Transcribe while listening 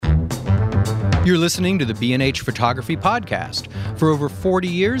You're listening to the B&H Photography Podcast. For over 40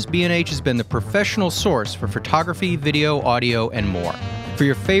 years, B&H has been the professional source for photography, video, audio, and more. For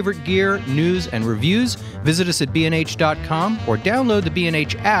your favorite gear, news, and reviews, visit us at bnh.com or download the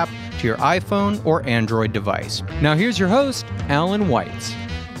B&H app to your iPhone or Android device. Now here's your host, Alan Weitz.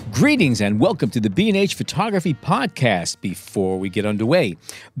 Greetings and welcome to the B&H Photography Podcast. Before we get underway,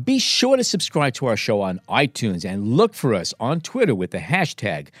 be sure to subscribe to our show on iTunes and look for us on Twitter with the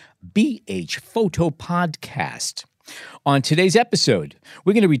hashtag BHPhotoPodcast. On today's episode,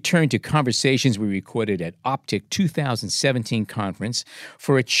 we're going to return to conversations we recorded at Optic 2017 conference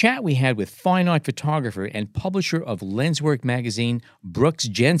for a chat we had with fine art photographer and publisher of Lenswork magazine, Brooks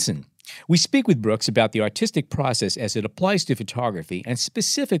Jensen. We speak with Brooks about the artistic process as it applies to photography and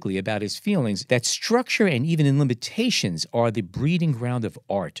specifically about his feelings that structure and even limitations are the breeding ground of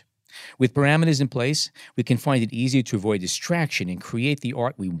art. With parameters in place, we can find it easier to avoid distraction and create the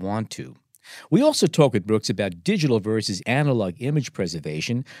art we want to. We also talk with Brooks about digital versus analog image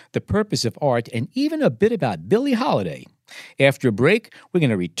preservation, the purpose of art, and even a bit about Billie Holiday. After a break, we're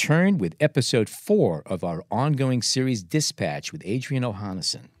going to return with episode 4 of our ongoing series Dispatch with Adrian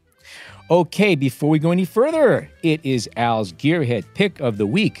Ohannesson. Okay, before we go any further, it is Al's Gearhead Pick of the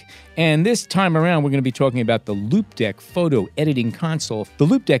Week. And this time around, we're going to be talking about the Loupedeck Photo Editing Console. The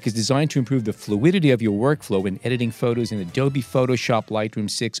Loupedeck is designed to improve the fluidity of your workflow when editing photos in Adobe Photoshop Lightroom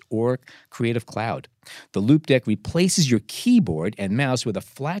 6 or Creative Cloud. The Loupedeck replaces your keyboard and mouse with a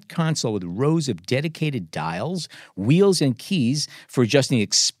flat console with rows of dedicated dials, wheels, and keys for adjusting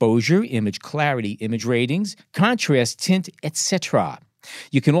exposure, image clarity, image ratings, contrast, tint, etc.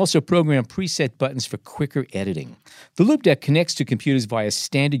 You can also program preset buttons for quicker editing. The Loupedeck connects to computers via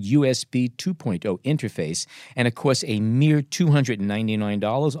standard USB 2.0 interface, and it costs a mere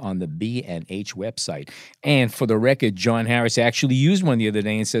 $299 on the B&H website. And for the record, John Harris actually used one the other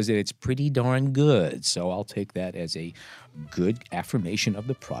day and says that it's pretty darn good, so I'll take that as a good affirmation of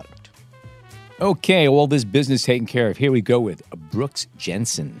the product. Okay, all this business taken care of. Here we go with Brooks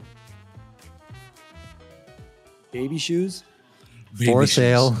Jensen. Baby shoes? For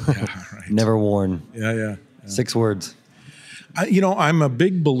sale, Yeah, right. never worn. Yeah. 6 words. I'm a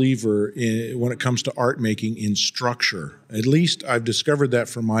big believer when it comes to art making in structure. At least I've discovered that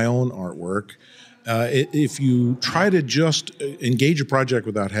for my own artwork. If you try to just engage a project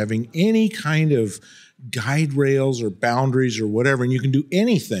without having any kind of guide rails or boundaries or whatever, and you can do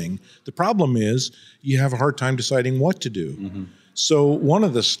anything, the problem is you have a hard time deciding what to do. Mm-hmm. So one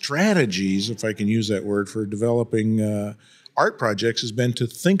of the strategies, if I can use that word, for developing art projects has been to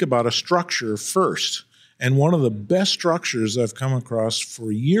think about a structure first. And one of the best structures I've come across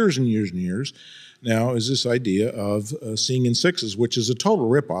for years and years and years now is this idea of seeing in sixes, which is a total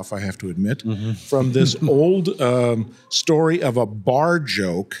ripoff, I have to admit, from this old story of a bar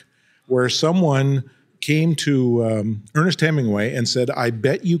joke where someone came to Ernest Hemingway and said, "I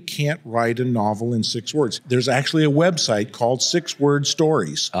bet you can't write a novel in 6 words." There's actually a website called 6 Word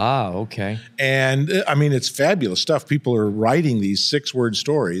Stories. Ah, okay. And I mean, it's fabulous stuff. People are writing these 6-word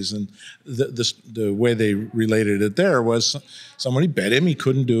stories, and the way they related it there was somebody bet him he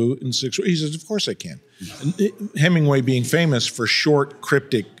couldn't do it in 6 words. He says, "Of course I can." And Hemingway being famous for short,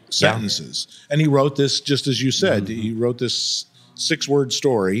 cryptic sentences. Yeah. And he wrote this, just as you said, he wrote this 6-word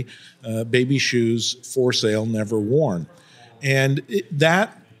story, baby shoes, for sale, never worn. And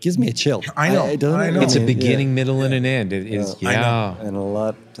that Gives me a chill. I know. I know. It's a beginning, middle, and an end. It is, I know. And a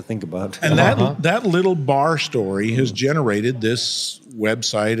lot to think about. And that little bar story has generated this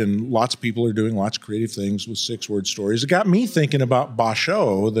website, and lots of people are doing lots of creative things with 6-word stories. It got me thinking about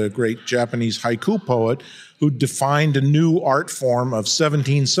Basho, the great Japanese haiku poet, who defined a new art form of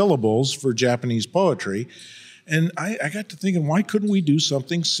 17 syllables for Japanese poetry. And I got to thinking, why couldn't we do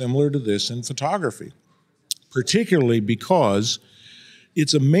something similar to this in photography? Particularly because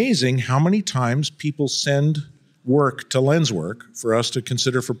it's amazing how many times people send work to Lenswork for us to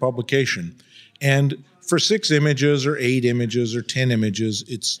consider for publication. And for 6 images or 8 images or 10 images,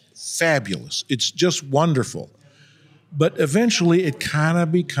 it's fabulous. It's just wonderful. But eventually it kind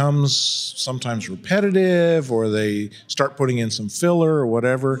of becomes sometimes repetitive, or they start putting in some filler or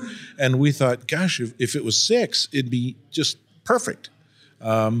whatever. And we thought, gosh, if it was 6, it'd be just perfect.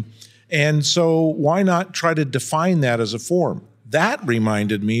 And so why not try to define that as a form? That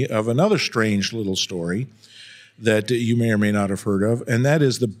reminded me of another strange little story that you may or may not have heard of, and that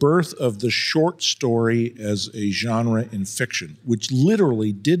is the birth of the short story as a genre in fiction, which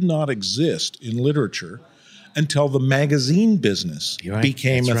literally did not exist in literature until the magazine business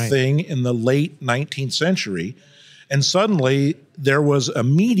became a thing in the late 19th century. And suddenly there was a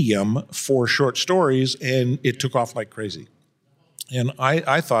medium for short stories, and it took off like crazy. And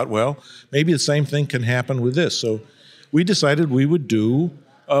I thought, well, maybe the same thing can happen with this. So we decided we would do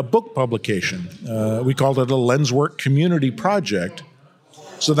a book publication. We called it a Lenswork Community Project.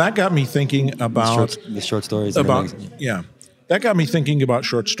 So that got me thinking about the short stories. In the magazine. yeah, that got me thinking about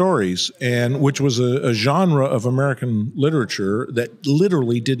short stories, and which was a genre of American literature that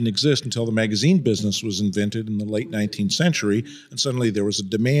literally didn't exist until the magazine business was invented in the late 19th century, and suddenly there was a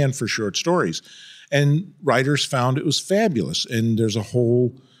demand for short stories, and writers found it was fabulous. And there's a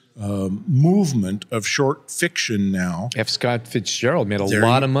whole movement of short fiction now. F. Scott Fitzgerald made a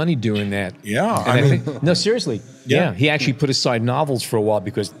lot of money doing that. Yeah, And I think, no, seriously. Yeah, he actually put aside novels for a while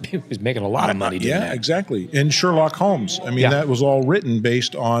because he was making a lot of money doing that. Yeah, exactly. And Sherlock Holmes. I mean, that was all written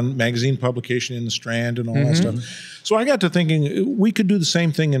based on magazine publication in the Strand and all that stuff. So I got to thinking we could do the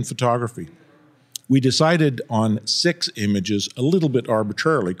same thing in photography. We decided on 6 images a little bit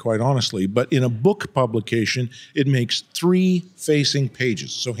arbitrarily, quite honestly, but in a book publication, it makes 3 facing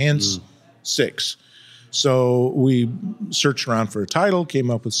pages, so hence 6. So we searched around for a title,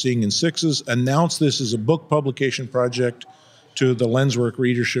 came up with Seeing in Sixes, announced this as a book publication project to the Lenswork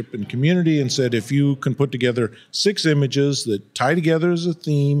readership and community, and said, if you can put together 6 images that tie together as a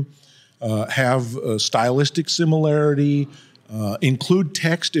theme, have a stylistic similarity, include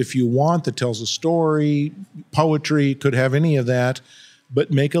text if you want that tells a story, poetry, could have any of that,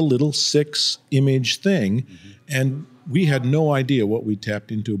 but make a little 6-image thing. And we had no idea what we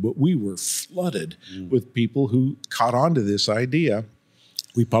tapped into, but we were flooded with people who caught on to this idea.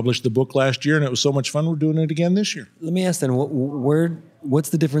 We published the book last year, and it was so much fun, we're doing it again this year. Let me ask then, what's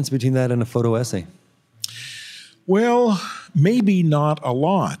the difference between that and a photo essay? Well, maybe not a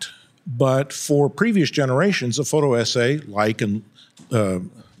lot. But for previous generations, a photo essay, like the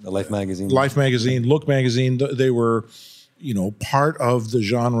Life magazine, Look magazine, they were, part of the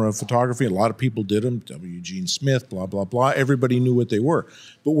genre of photography. A lot of people did them. W. Eugene Smith, blah blah blah. Everybody knew what they were.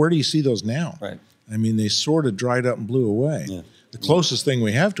 But where do you see those now? Right. I mean, they sort of dried up and blew away. Yeah. The closest thing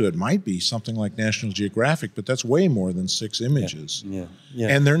we have to it might be something like National Geographic, but that's way more than 6 images. Yeah.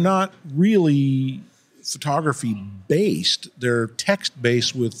 And they're not really photography based, they're text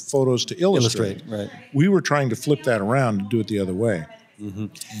based with photos to illustrate. Right. We were trying to flip that around and do it the other way.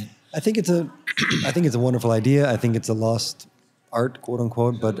 I think it's a wonderful idea. I think it's a lost art, quote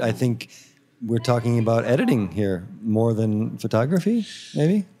unquote, but I think we're talking about editing here more than photography,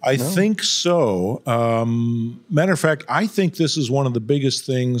 maybe? I think so. Matter of fact, I think this is one of the biggest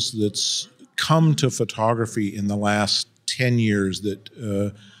things that's come to photography in the last 10 years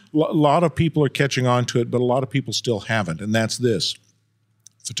that a lot of people are catching on to it, but a lot of people still haven't, and that's this.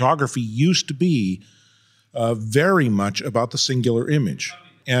 Photography used to be very much about the singular image,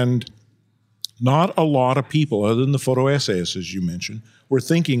 and not a lot of people, other than the photo essayists, as you mentioned, were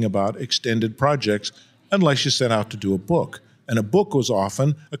thinking about extended projects unless you set out to do a book. And a book was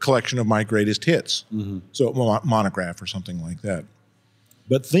often a collection of my greatest hits, so a monograph or something like that.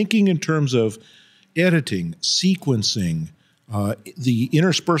 But thinking in terms of editing, sequencing, the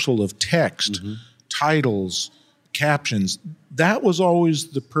interspersal of text, titles, captions, that was always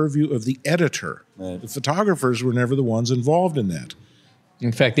the purview of the editor. Right. The photographers were never the ones involved in that.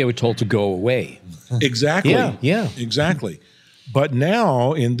 In fact, they were told to go away. Exactly. Yeah. Exactly. But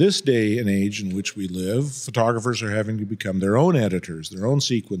now, in this day and age in which we live, photographers are having to become their own editors, their own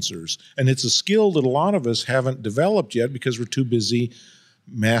sequencers. And it's a skill that a lot of us haven't developed yet because we're too busy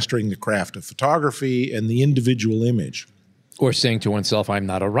mastering the craft of photography and the individual image. Or saying to oneself, I'm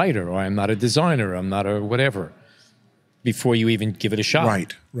not a writer, or I'm not a designer, I'm not a whatever, before you even give it a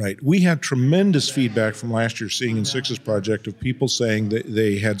shot. Right. We had tremendous feedback from last year's Seeing in Sixes project of people saying that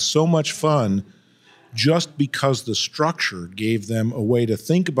they had so much fun just because the structure gave them a way to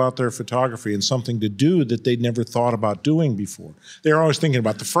think about their photography and something to do that they'd never thought about doing before. They were always thinking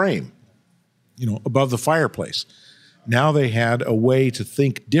about the frame, above the fireplace. Now they had a way to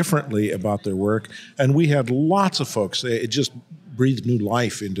think differently about their work, and we had lots of folks. It just breathed new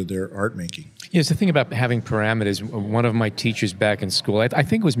life into their art making. Yes, the thing about having parameters, one of my teachers back in school, I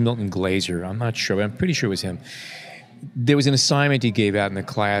think it was Milton Glaser, I'm not sure, but I'm pretty sure it was him. There was an assignment he gave out in the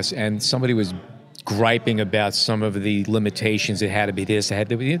class, and somebody was griping about some of the limitations. It had to be this,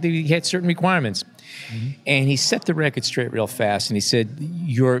 he had certain requirements. And he set the record straight real fast, and he said,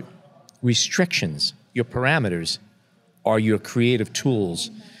 your restrictions, your parameters, are your creative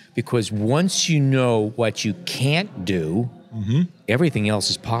tools, because once you know what you can't do, everything else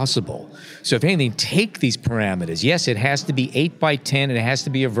is possible. So if anything, take these parameters. Yes, it has to be 8 by 10, and it has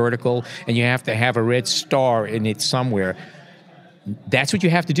to be a vertical, and you have to have a red star in it somewhere. That's what you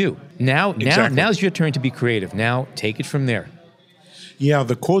have to do. Now's your turn to be creative. Now take it from there. Yeah,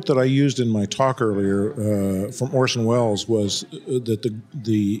 the quote that I used in my talk earlier from Orson Welles was that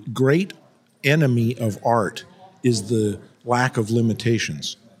the great enemy of art is the lack of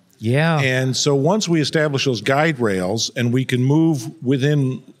limitations. Yeah. And so once we establish those guide rails and we can move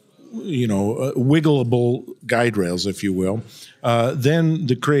within, wiggleable guide rails, if you will, then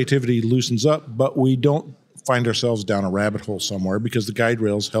the creativity loosens up, but we don't find ourselves down a rabbit hole somewhere because the guide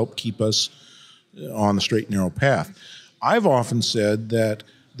rails help keep us on the straight and narrow path. I've often said that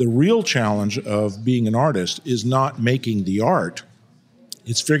the real challenge of being an artist is not making the art,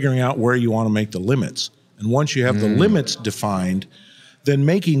 it's figuring out where you want to make the limits. And once you have the limits defined, then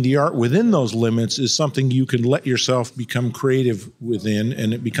making the art within those limits is something you can let yourself become creative within,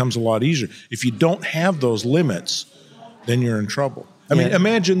 and it becomes a lot easier. If you don't have those limits, then you're in trouble. I mean,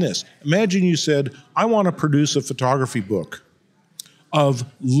 imagine this. Imagine you said, I want to produce a photography book of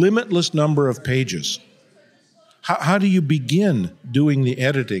limitless number of pages. How do you begin doing the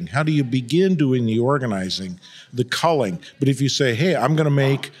editing? How do you begin doing the organizing, the culling? But if you say, hey, I'm going to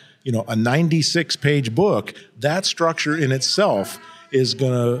make a 96-page book, that structure in itself is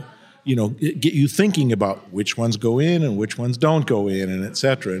going to get you thinking about which ones go in and which ones don't go in, and et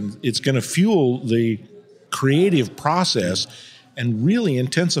cetera. And it's going to fuel the creative process and really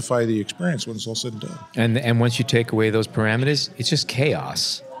intensify the experience when it's all said and done. And once you take away those parameters, it's just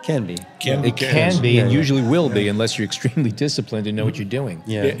chaos. Can be. It can be, and usually will be, unless you're extremely disciplined and know what you're doing.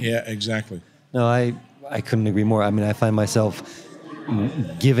 Yeah, exactly. No, I couldn't agree more. I mean, I find myself,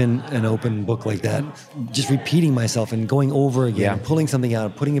 given an open book like that, just repeating myself and going over again, and pulling something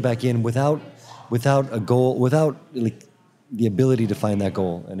out, putting it back in without a goal, without the ability to find that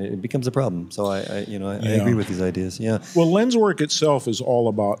goal, and it becomes a problem. So I agree with these ideas. Yeah. Well, Lenswork itself is all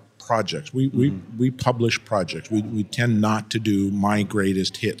about projects. We publish projects. We tend not to do my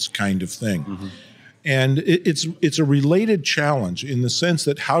greatest hits kind of thing. And it's a related challenge in the sense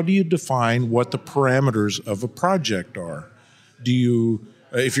that how do you define what the parameters of a project are? Do you,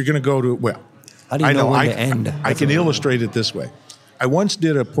 if you're going to go to, well, how do you know when to end? I can illustrate it this way. I once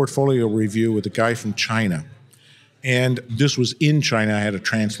did a portfolio review with a guy from China, and this was in China. I had a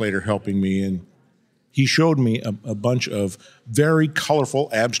translator helping me, and he showed me a bunch of very colorful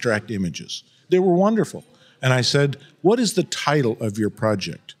abstract images. They were wonderful. And I said, what is the title of your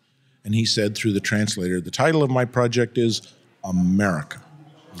project? And he said through the translator, the title of my project is America.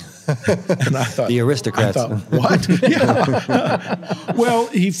 And I thought, the aristocrats. I thought, what? Yeah. Well,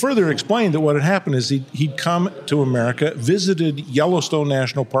 he further explained that what had happened is he'd come to America, visited Yellowstone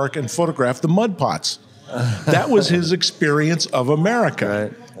National Park, and photographed the mud pots. That was his experience of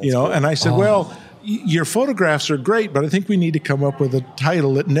America. Right. Cool. And I said, well, your photographs are great, but I think we need to come up with a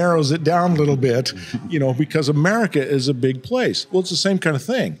title that narrows it down a little bit, because America is a big place. Well, it's the same kind of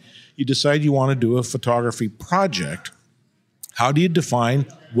thing. You decide you want to do a photography project. How do you define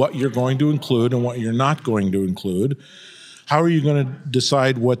what you're going to include and what you're not going to include? How are you going to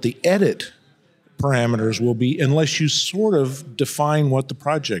decide what the edit parameters will be unless you sort of define what the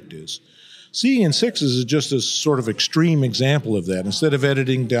project is? Seeing in sixes is just a sort of extreme example of that. Instead of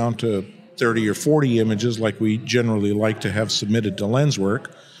editing down to 30 or 40 images like we generally like to have submitted to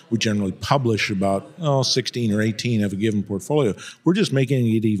Lenswork, we generally publish about 16 or 18 of a given portfolio. We're just making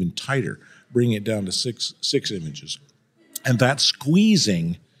it even tighter, bringing it down to six images. And that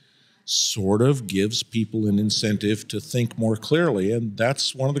squeezing sort of gives people an incentive to think more clearly, and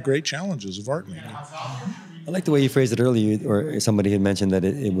that's one of the great challenges of art making. I like the way you phrased it earlier, or somebody had mentioned that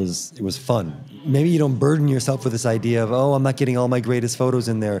it was fun. Maybe you don't burden yourself with this idea of, I'm not getting all my greatest photos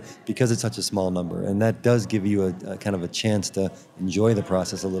in there because it's such a small number. And that does give you a kind of a chance to enjoy the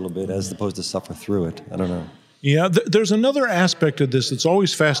process a little bit as opposed to suffer through it. I don't know. Yeah, there's another aspect of this that's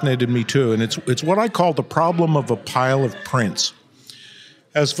always fascinated me too, and it's what I call the problem of a pile of prints.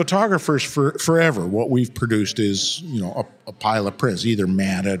 As photographers, forever, what we've produced is, a pile of prints, either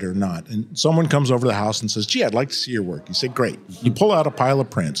matted or not. And someone comes over to the house and says, gee, I'd like to see your work. You say, great. You pull out a pile of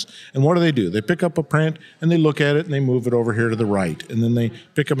prints. And what do? They pick up a print and they look at it and they move it over here to the right. And then they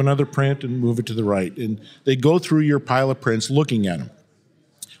pick up another print and move it to the right. And they go through your pile of prints looking at them.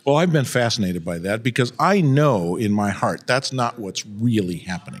 Well, I've been fascinated by that because I know in my heart that's not what's really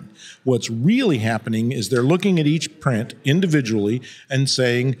happening. What's really happening is they're looking at each print individually and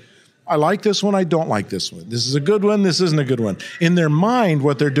saying, I like this one, I don't like this one. This is a good one, this isn't a good one. In their mind,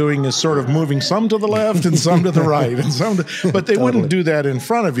 what they're doing is sort of moving some to the left and some to the right, and but they wouldn't do that in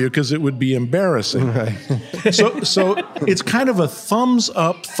front of you because it would be embarrassing. Right. So it's kind of a thumbs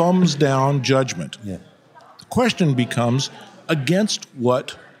up, thumbs down judgment. Yeah. The question becomes, against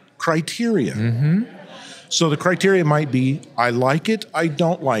what criteria? Mm-hmm. So the criteria might be, I like it, I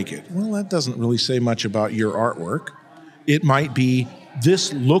don't like it. Well, that doesn't really say much about your artwork. It might be,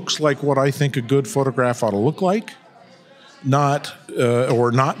 this looks like what I think a good photograph ought to look like, not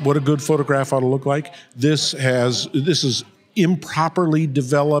what a good photograph ought to look like. This is improperly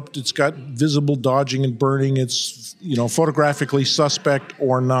developed. It's got visible dodging and burning. It's, photographically suspect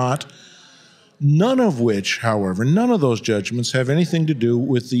or not. None of which, however, none of those judgments have anything to do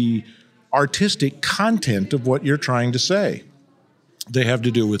with the artistic content of what you're trying to say. They have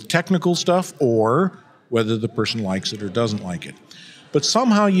to do with technical stuff or whether the person likes it or doesn't like it. But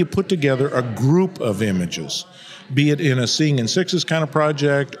somehow you put together a group of images, be it in a Seeing in Sixes kind of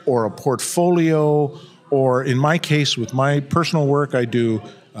project or a portfolio, or in my case, with my personal work, I do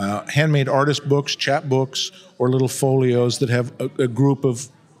handmade artist books, chapbooks, or little folios that have a group of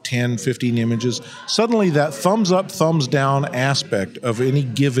 10, 15 images. Suddenly that thumbs up, thumbs down aspect of any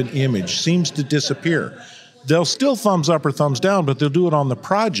given image seems to disappear. They'll still thumbs up or thumbs down, but they'll do it on the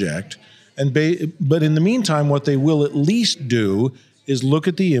project. But in the meantime, what they will at least do is look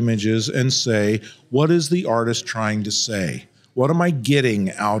at the images and say, what is the artist trying to say? What am I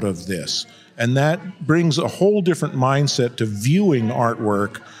getting out of this? And that brings a whole different mindset to viewing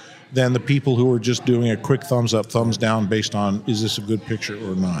artwork than the people who are just doing a quick thumbs up, thumbs down based on, is this a good picture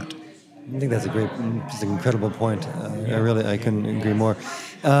or not? I think that's just an incredible point. I couldn't agree more.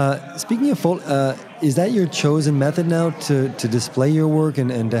 Speaking of is that your chosen method now to display your work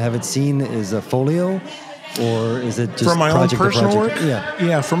and to have it seen as a folio? Or is it just for my own project personal work?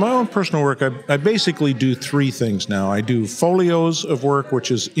 Yeah, for my own personal work, I basically do three things now. I do folios of work,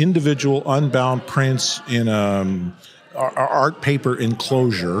 which is individual unbound prints in art paper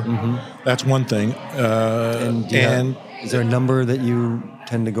enclosure. Mm-hmm. That's one thing. And is there a number that you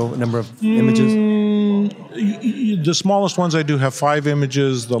tend to go, number of images? The smallest ones I do have 5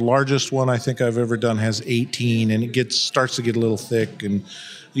 images. The largest one I think I've ever done has 18, and it starts to get a little thick, and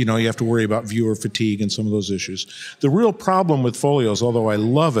you have to worry about viewer fatigue and some of those issues. The real problem with folios, although I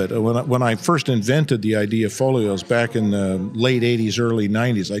love it, when I first invented the idea of folios back in the late 80s, early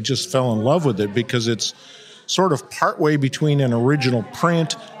 90s, I just fell in love with it because it's sort of partway between an original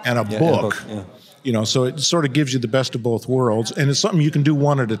print and a book. So it sort of gives you the best of both worlds, and it's something you can do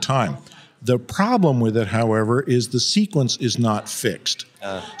one at a time. The problem with it, however, is the sequence is not fixed.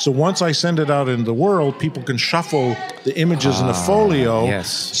 So once I send it out into the world, people can shuffle the images in the folio. Yes.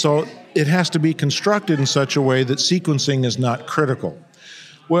 So it has to be constructed in such a way that sequencing is not critical.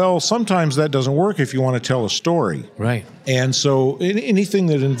 Well, sometimes that doesn't work if you want to tell a story. Right. And so anything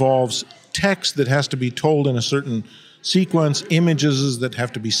that involves text that has to be told in a certain sequence, images that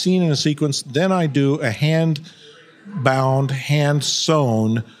have to be seen in a sequence, then I do a hand-bound,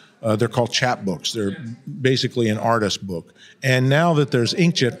 hand-sewn. They're called chapbooks. They're basically an artist book. And now that there's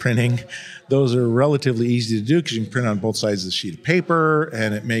inkjet printing, those are relatively easy to do because you can print on both sides of the sheet of paper,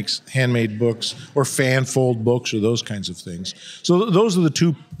 and it makes handmade books or fan fold books or those kinds of things. So those are the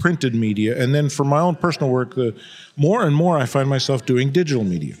two printed media. And then for my own personal work, more and more I find myself doing digital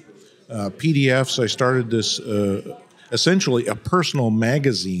media. PDFs, I started this essentially a personal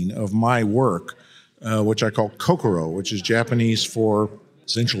magazine of my work, which I call Kokoro, which is Japanese for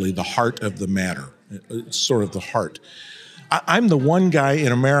essentially the heart of the matter. It's sort of the heart. I'm the one guy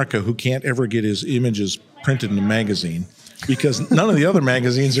in America who can't ever get his images printed in a magazine because none of the other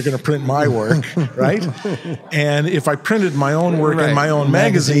magazines are going to print my work, right? And if I printed my own work in my own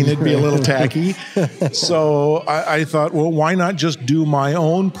magazine, it'd be a little tacky. So I thought, well, why not just do my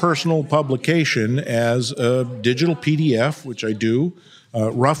own personal publication as a digital PDF, which I do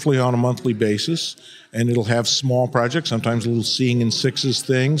roughly on a monthly basis. And it'll have small projects, sometimes little Seeing in Sixes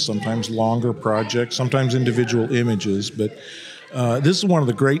things, sometimes longer projects, sometimes individual images. But this is one of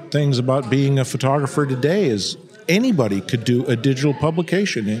the great things about being a photographer today is anybody could do a digital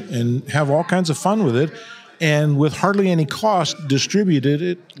publication and have all kinds of fun with it, and with hardly any cost, distributed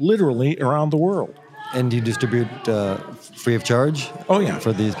it literally around the world. And do you distribute free of charge? Oh, yeah.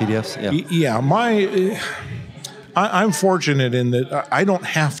 For these PDFs? I'm fortunate in that I don't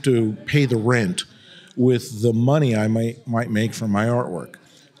have to pay the rent with the money I might make from my artwork.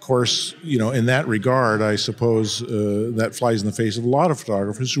 Of course, in that regard, I suppose that flies in the face of a lot of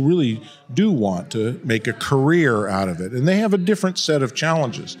photographers who really do want to make a career out of it. And they have a different set of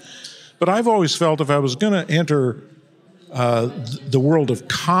challenges. But I've always felt if I was going to enter the world of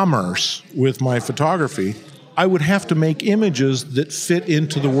commerce with my photography, I would have to make images that fit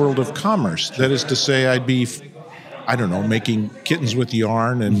into the world of commerce. That is to say, I'd be making kittens with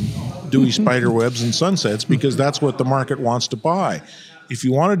yarn and dewy spider webs and sunsets because that's what the market wants to buy. If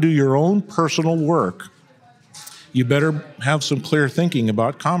you want to do your own personal work, you better have some clear thinking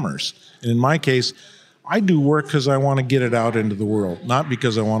about commerce. And in my case, I do work because I want to get it out into the world, not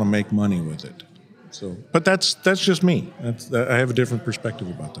because I want to make money with it. So, but that's just me. I have a different perspective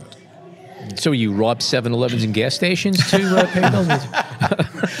about that. So you rob 7-Elevens and gas stations to pay bills?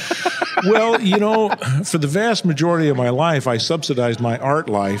 Well, for the vast majority of my life, I subsidized my art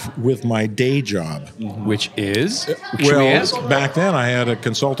life with my day job. Which is? Should we ask? Back then I had a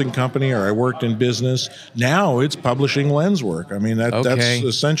consulting company, or I worked in business. Now it's publishing lens work. I mean, that's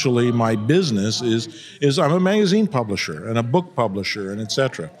essentially my business is I'm a magazine publisher and a book publisher and et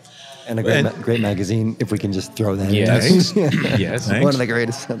cetera. And a great magazine, if we can just throw that in. Yes. Yes. One of the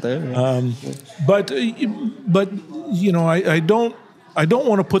greatest out there. But I don't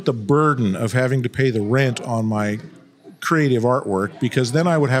want to put the burden of having to pay the rent on my creative artwork, because then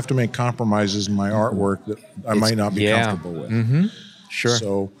I would have to make compromises in my artwork that I might not be comfortable with. Mm-hmm.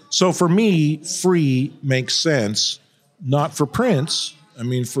 Sure. So for me, free makes sense, not for prints. I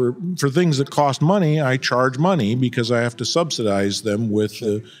mean, for things that cost money, I charge money because I have to subsidize them with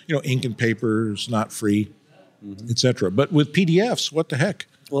ink and paper is not free, etc. But with PDFs, what the heck?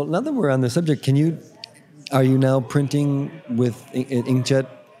 Well, now that we're on the subject, are you now printing with inkjet,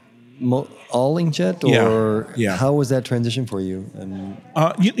 all inkjet, or how was that transition for you? And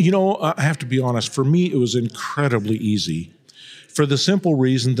I have to be honest. For me, it was incredibly easy, for the simple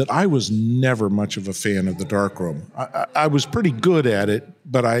reason that I was never much of a fan of the darkroom. I was pretty good at it,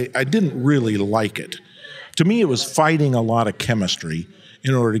 but I didn't really like it. To me, it was fighting a lot of chemistry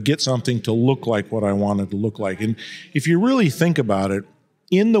in order to get something to look like what I wanted to look like. And if you really think about it,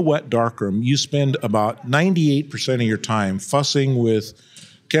 in the wet darkroom, you spend about 98% of your time fussing with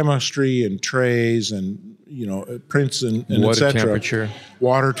chemistry and trays and prints and water et cetera. temperature,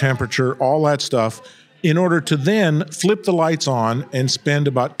 water temperature, all that stuff, in order to then flip the lights on and spend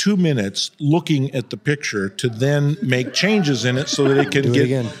about 2 minutes looking at the picture to then make changes in it so that it can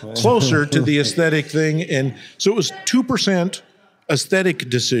get closer to the aesthetic thing. And so it was 2% aesthetic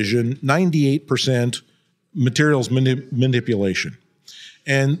decision, 98% materials manipulation.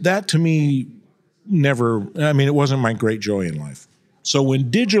 And that to me it wasn't my great joy in life. So when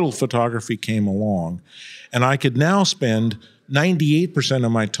digital photography came along, and I could now spend 98%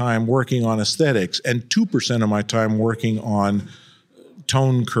 of my time working on aesthetics and 2% of my time working on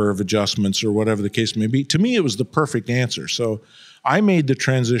tone curve adjustments or whatever the case may be, to me it was the perfect answer. So I made the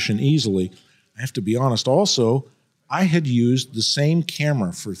transition easily. I have to be honest also, I had used the same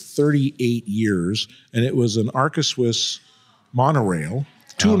camera for 38 years, and it was an Arca Swiss monorail,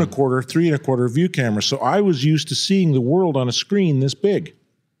 2 1/4, 3 1/4 view camera. So I was used to seeing the world on a screen this big.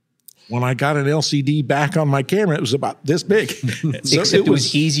 When I got an LCD back on my camera, it was about this big. Except it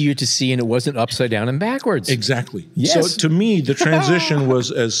was easier to see, and it wasn't upside down and backwards. Exactly. Yes. So to me, the transition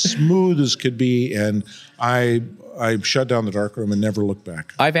was as smooth as could be, and I shut down the darkroom and never looked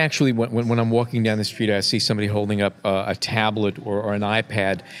back. I've actually, when I'm walking down the street, I see somebody holding up a tablet or an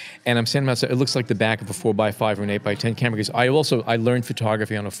iPad, and I'm saying to myself, it looks like the back of a 4x5 or an 8x10 camera, because I learned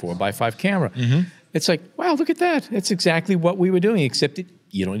photography on a 4x5 camera. Mm-hmm. It's like, wow, look at that. It's exactly what we were doing, except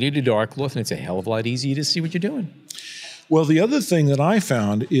you don't need a dark cloth, and it's a hell of a lot easier to see what you're doing. Well, the other thing that I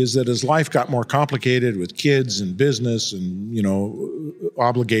found is that as life got more complicated with kids and business and,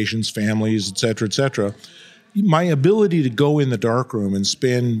 obligations, families, et cetera, my ability to go in the darkroom and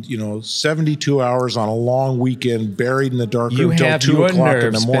spend, 72 hours on a long weekend buried in the darkroom until 2 o'clock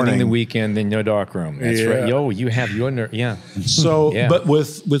in the morning. Spending the weekend in your darkroom. That's right. You have your nerve. Yeah. So, but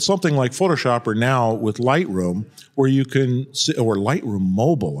with something like Photoshop or now with Lightroom, where you can, or Lightroom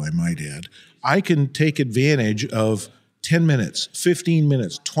Mobile, I might add, I can take advantage of 10 minutes, 15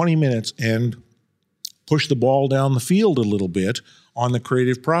 minutes, 20 minutes, and push the ball down the field a little bit on the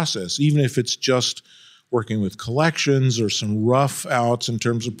creative process, even if it's just working with collections or some rough outs in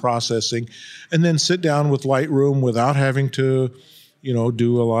terms of processing, and then sit down with Lightroom without having to,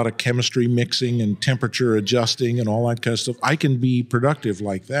 do a lot of chemistry mixing and temperature adjusting and all that kind of stuff. I can be productive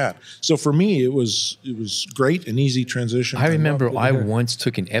like that. So for me, it was great, an easy transition. I remember I once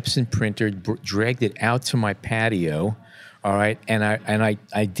took an Epson printer, dragged it out to my patio, all right, and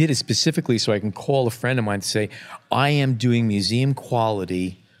I did it specifically so I can call a friend of mine and say, I am doing museum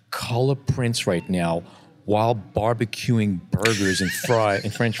quality color prints right now while barbecuing burgers and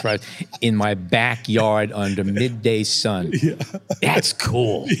French fries in my backyard under midday sun. Yeah. That's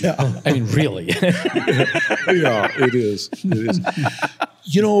cool. Yeah. I mean, really. Yeah, it is. It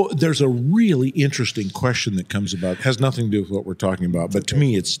is. There's a really interesting question that comes about. It has nothing to do with what we're talking about, but to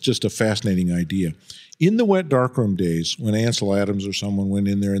me, it's just a fascinating idea. In the wet darkroom days, when Ansel Adams or someone went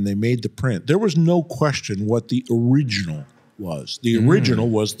in there and they made the print, there was no question what the original was. The original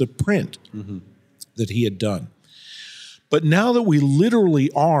was the print that he had done. But now that we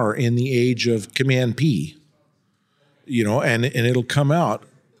literally are in the age of Command P, and it'll come out,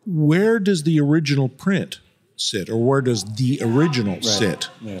 where does the original print sit, or where does the original sit?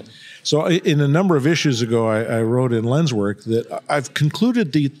 Right. So in a number of issues ago, I wrote in Lenswork that I've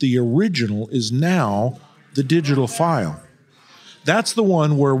concluded the original is now the digital file. That's the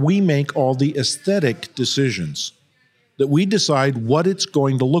one where we make all the aesthetic decisions, that we decide what it's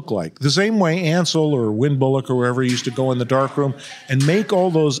going to look like. The same way Ansel or Win Bullock or whoever used to go in the darkroom and make all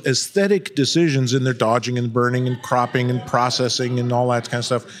those aesthetic decisions in their dodging and burning and cropping and processing and all that kind of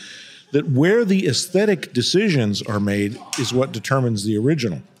stuff, that where the aesthetic decisions are made is what determines the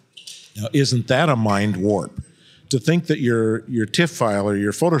original. Now, isn't that a mind warp? To think that your TIFF file or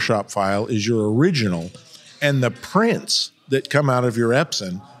your Photoshop file is your original, and the prints that come out of your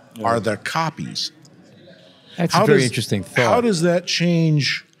Epson are the copies. That's a very interesting thought. How does that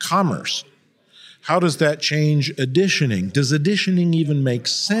change commerce? How does that change editioning? Does editioning even make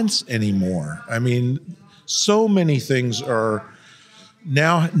sense anymore? I mean, so many things are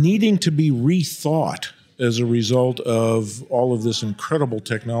now needing to be rethought as a result of all of this incredible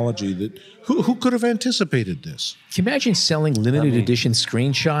technology. That who could have anticipated this? Can you imagine selling limited edition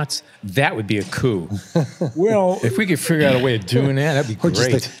screenshots? That would be a coup. Well, If we could figure out a way of doing that, that'd be Or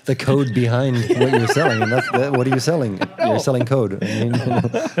great. just the code behind what you're selling. And what are you selling? You're selling code. I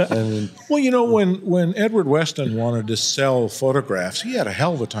mean, well, when Edward Weston wanted to sell photographs, he had a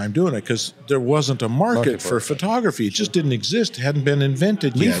hell of a time doing it because there wasn't a market for photography. It just didn't exist. It hadn't been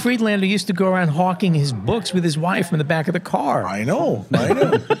invented Lee yet. Friedlander used to go around hawking his books with his wife in the back of the car. I know.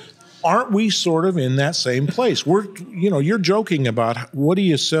 Aren't we sort of in that same place? You're joking about what do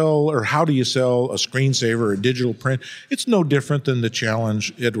you sell or how do you sell a screensaver or a digital print? It's no different than the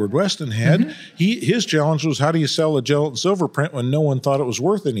challenge Edward Weston had. His challenge was how do you sell a gelatin silver print when no one thought it was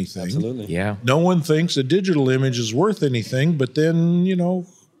worth anything? absolutely. Yeah. No one thinks a digital image is worth anything, but then,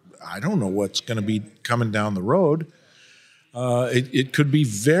 I don't know what's going to be coming down the road. It could be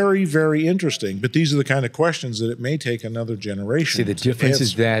very, very interesting, but these are the kind of questions that it may take another generation. See, the to difference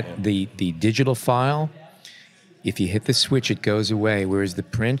is answer. that the digital file, if you hit the switch, it goes away, whereas the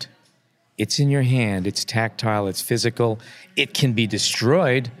print, it's in your hand, it's tactile, it's physical, it can be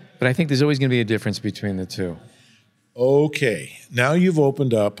destroyed, but I think there's always going to be a difference between the two. Okay, now you've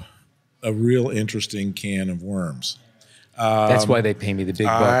opened up a real interesting can of worms. That's why they pay me the big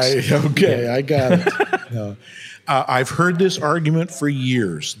bucks. I got it. No. I've heard this argument for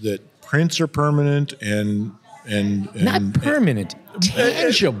years that prints are permanent and Not permanent,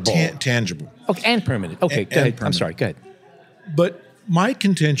 tangible. tangible. Okay, and permanent. Okay, go ahead. I'm sorry, go ahead. But my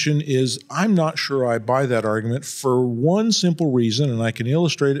contention is I'm not sure I buy that argument for one simple reason, and I can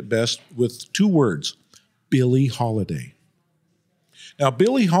illustrate it best with two words: Billie Holiday. Now,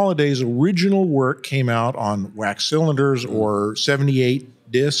 Billie Holiday's original work came out on wax cylinders or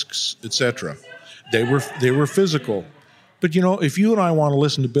 78 discs, etc. They were physical. But, if you and I want to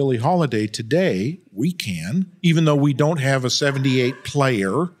listen to Billie Holiday today, we can. Even though we don't have a 78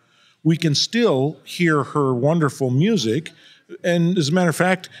 player, we can still hear her wonderful music. And as a matter of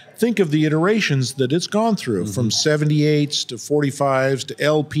fact, think of the iterations that it's gone through, from 78s to 45s to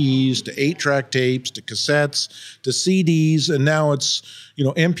LPs to 8-track tapes to cassettes to CDs, and now it's,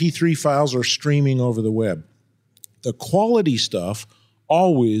 MP3 files are streaming over the web. The quality stuff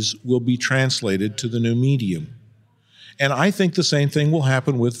always will be translated to the new medium. And I think the same thing will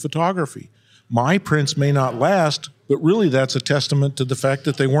happen with photography. My prints may not last, but really that's a testament to the fact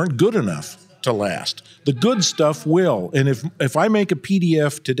that they weren't good enough to last. The good stuff will. And if I make a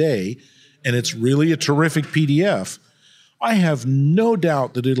PDF today and it's really a terrific PDF, I have no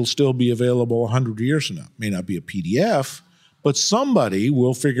doubt that it'll still be available 100 years from now. It may not be a PDF, but somebody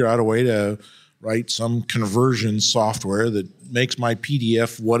will figure out a way to write some conversion software that makes my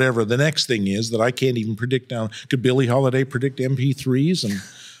PDF whatever the next thing is that I can't even predict now. Could Billie Holiday predict MP3s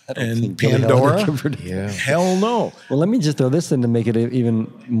and Pandora? Yeah. Hell no. Well, let me just throw this in to make it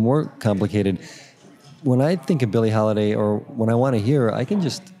even more complicated. When I think of Billie Holiday or when I want to hear her, I can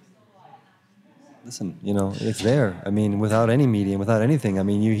just listen, it's there. I mean, without any medium, without anything. I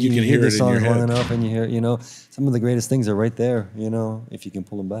mean, you can hear hear the it in your songs long head. enough and you hear, some of the greatest things are right there, if you can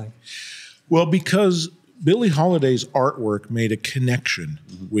pull them back. Well, because Billie Holiday's artwork made a connection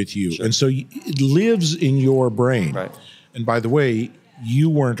with you. Sure. And so it lives in your brain. Right. And by the way, you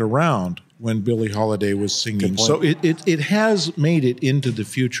weren't around when Billie Holiday was singing. So it has made it into the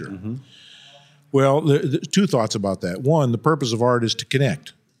future. Mm-hmm. Well, the two thoughts about that. One, the purpose of art is to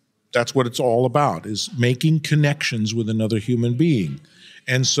connect. That's what it's all about, is making connections with another human being.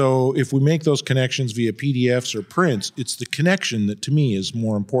 And so if we make those connections via PDFs or prints, it's the connection that to me is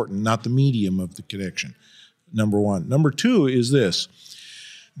more important, not the medium of the connection, number one. Number two is this.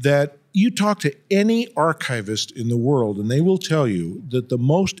 that you talk to any archivist in the world, and they will tell you that the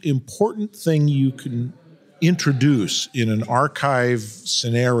most important thing you can introduce in an archive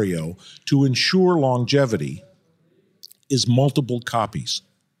scenario to ensure longevity is multiple copies.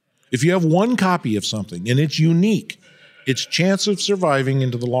 If you have one copy of something and it's unique, its chance of surviving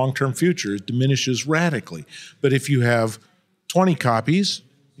into the long-term future diminishes radically. But if you have 20 copies,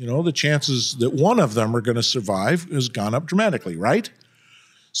 the chances that one of them are going to survive has gone up dramatically, right?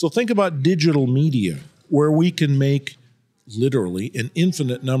 So think about digital media, where we can make literally an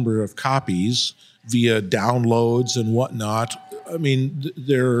infinite number of copies via downloads and whatnot. I mean,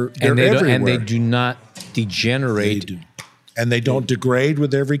 they're everywhere. And they do not degenerate. And they don't degrade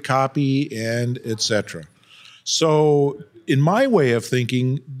with every copy, and et cetera. So in my way of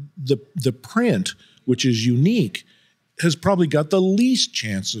thinking, the print, which is unique, has probably got the least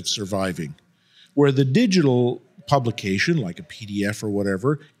chance of surviving, where the digital publication, like a PDF or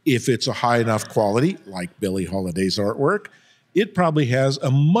whatever, if it's a high enough quality, like Billie Holiday's artwork, it probably has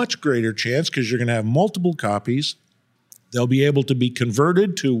a much greater chance because you're going to have multiple copies. They'll be able to be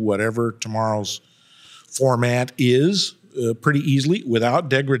converted to whatever tomorrow's format is pretty easily without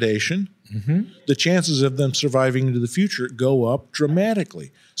degradation. Mm-hmm. The chances of them surviving into the future go up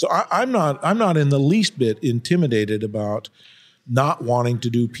dramatically. So I'm not in the least bit intimidated about not wanting to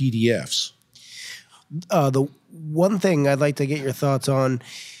do PDFs. The one thing I'd like to get your thoughts on,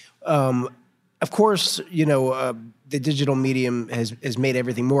 of course, the digital medium has made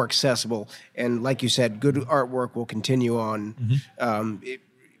everything more accessible, and like you said, good artwork will continue on. Mm-hmm.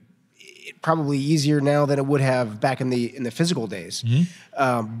 It probably easier now than it would have back in the physical days.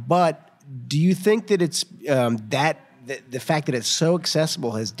 Mm-hmm. But do you think that it's the fact that it's so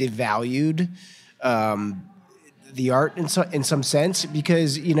accessible has devalued the art in some sense?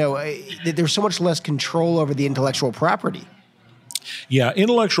 Because there's so much less control over the intellectual property. Yeah,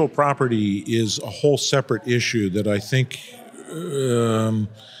 intellectual property is a whole separate issue that I think I'm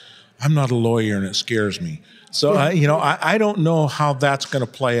not a lawyer and it scares me. So I don't know how that's going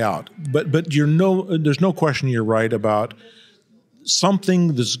to play out. But there's no question you're right about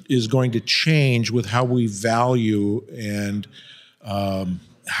something that is going to change with how we value and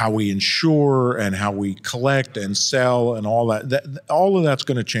how we insure and how we collect and sell and all that. All of that's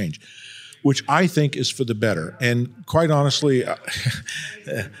going to change, which I think is for the better. And quite honestly, I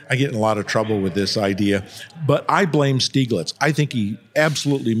get in a lot of trouble with this idea, but I blame Stieglitz. I think he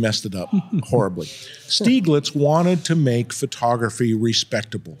absolutely messed it up horribly. Stieglitz wanted to make photography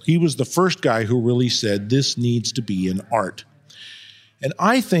respectable. He was the first guy who really said this needs to be an art. And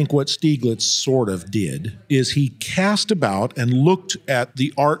I think what Stieglitz sort of did is he cast about and looked at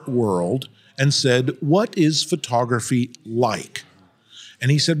the art world and said, what is photography like?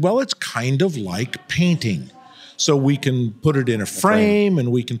 And he said, well, it's kind of like painting. So we can put it in a frame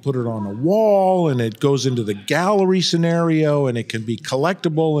and we can put it on a wall and it goes into the gallery scenario and it can be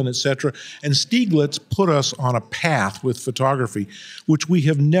collectible and et cetera. And Stieglitz put us on a path with photography, which we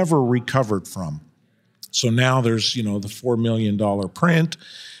have never recovered from. So now there's, the $4 million print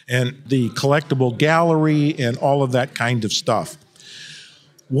and the collectible gallery and all of that kind of stuff.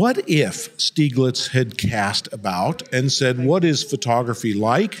 What if Stieglitz had cast about and said, what is photography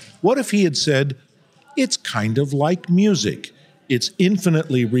like? What if he had said, it's kind of like music. It's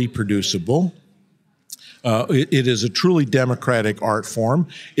infinitely reproducible. It is a truly democratic art form.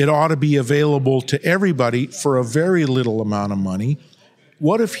 It ought to be available to everybody for a very little amount of money.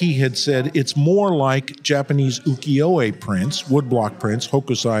 What if he had said it's more like Japanese ukiyo-e prints, woodblock prints,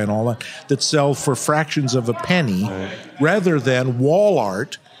 hokusai and all that sell for fractions of a penny, rather than wall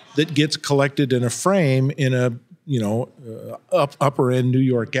art that gets collected in a frame in a upper end New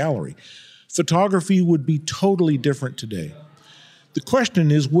York gallery? Photography would be totally different today. The question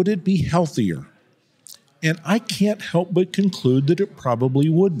is, would it be healthier? And I can't help but conclude that it probably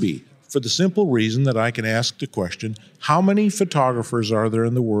would be, for the simple reason that I can ask the question, how many photographers are there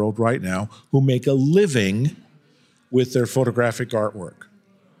in the world right now who make a living with their photographic artwork?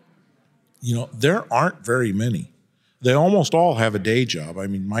 There aren't very many. They almost all have a day job. I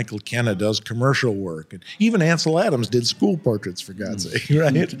mean, Michael Kenna does commercial work, and even Ansel Adams did school portraits, for God's sake,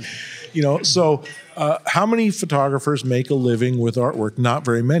 right? So how many photographers make a living with artwork? Not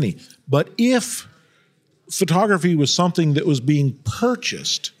very many. But if photography was something that was being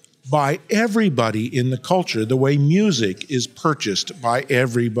purchased by everybody in the culture, the way music is purchased by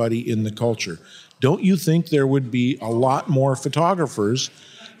everybody in the culture, don't you think there would be a lot more photographers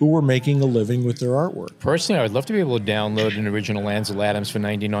who were making a living with their artwork? Personally, I would love to be able to download an original Ansel Adams for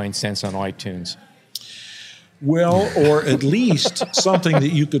 99 cents on iTunes. Well, or at least something that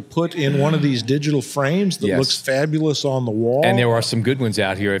you could put in one of these digital frames that looks fabulous on the wall. And there are some good ones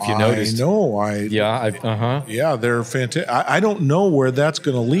out here, if you noticed. I know. Yeah, they're fantastic. I don't know where that's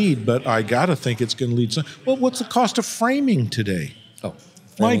going to lead, but I got to think it's going to lead. Well, what's the cost of framing today? Oh,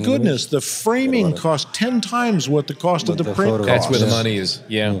 my goodness, the framing costs 10 times what the cost of the print costs. That's where the money is.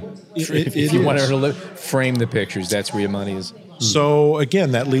 Yeah. If you want to frame the pictures, that's where your money is. So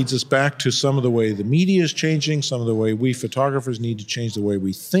again, that leads us back to some of the way the media is changing, some of the way we photographers need to change the way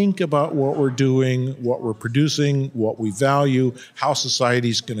we think about what we're doing, what we're producing, what we value, how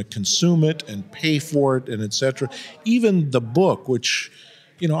society's going to consume it and pay for it, and et cetera. Even the book, which,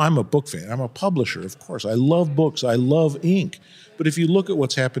 I'm a book fan. I'm a publisher, of course. I love books. I love ink. But if you look at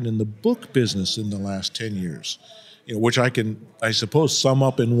what's happened in the book business in the last 10 years, which I can, I suppose, sum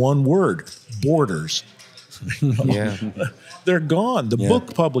up in one word: borders. Yeah. They're gone. The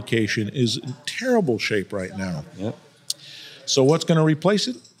book publication is in terrible shape right now. Yep. So what's going to replace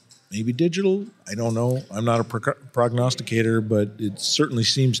it? Maybe digital. I don't know. I'm not a prognosticator, but it certainly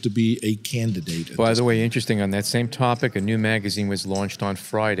seems to be a candidate. By the way, interesting, on that same topic, a new magazine was launched on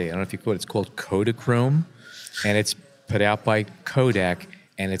Friday. I don't know if you caught it. It's called Kodachrome, and it's put out by Kodak,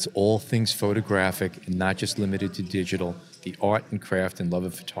 and it's all things photographic and not just limited to digital, the art and craft and love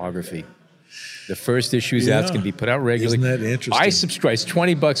of photography. The first issue is out. It's going to be put out regularly. Isn't that interesting? I subscribe. It's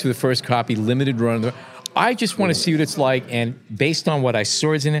 $20 for the first copy, limited run. I just want to see what it's like, and based on what I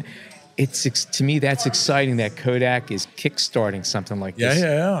saw in it, to me that's exciting that Kodak is kickstarting something like this.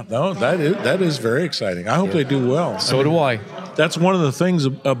 Yeah. No, that is very exciting. I hope they do well. So do I. That's one of the things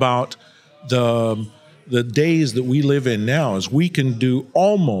about the days that we live in now is we can do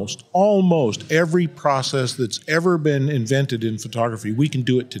almost every process that's ever been invented in photography. We can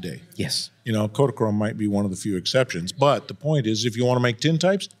do it today. Yes. Kodachrome might be one of the few exceptions, but the point is, if you want to make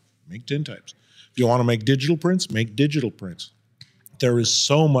tintypes, make tintypes. If you want to make digital prints, make digital prints. There is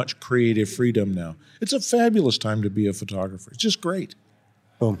so much creative freedom now. It's a fabulous time to be a photographer. It's just great.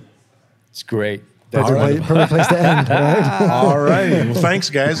 Boom. It's great. Perfect place to end, right? All right. Well, thanks,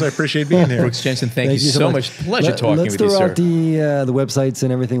 guys. I appreciate being here. Brooks Jensen, thank you so much. Pleasure talking with you, sir. Let's throw out the websites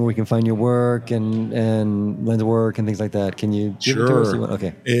and everything where we can find your work and lens work and things like that. Can you give it to us?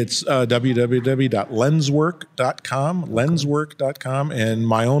 Okay. It's www.lenswork.com, and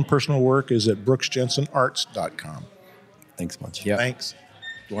my own personal work is at brooksjensenarts.com. Thanks much. Yep. Thanks.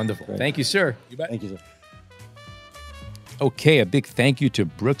 Wonderful. Great. Thank you, sir. You bet. Thank you, sir. Okay, a big thank you to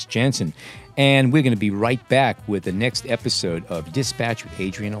Brooks Jensen. And we're going to be right back with the next episode of Dispatch with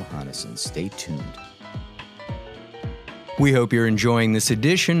Adrian O'Hannesson. Stay tuned. We hope you're enjoying this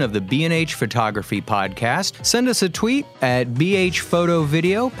edition of the B&H Photography Podcast. Send us a tweet at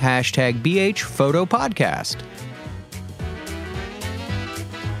BHPhotoVideo, #BHPhotoPodcast.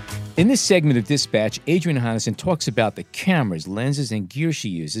 In this segment of Dispatch, Adrian O'Hannesson talks about the cameras, lenses, and gear she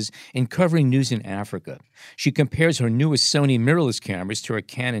uses in covering news in Africa. She compares her newest Sony mirrorless cameras to her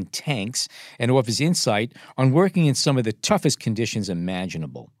Canon tanks and offers insight on working in some of the toughest conditions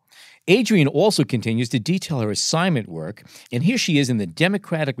imaginable. Adrian also continues to detail her assignment work, and here she is in the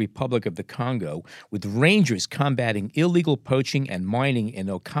Democratic Republic of the Congo with rangers combating illegal poaching and mining in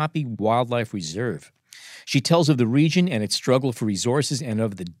Okapi Wildlife Reserve. She tells of the region and its struggle for resources and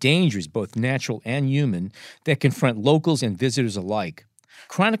of the dangers, both natural and human, that confront locals and visitors alike.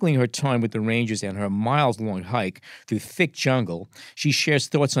 Chronicling her time with the rangers and her miles-long hike through thick jungle, she shares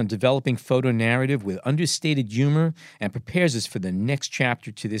thoughts on developing photo narrative with understated humor and prepares us for the next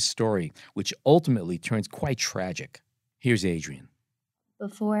chapter to this story, which ultimately turns quite tragic. Here's Adrian.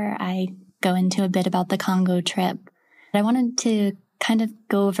 Before I go into a bit about the Congo trip, I wanted to kind of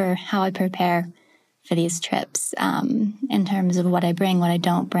go over how I prepare for these trips in terms of what I bring, what I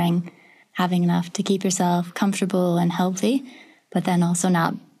don't bring, having enough to keep yourself comfortable and healthy, but then also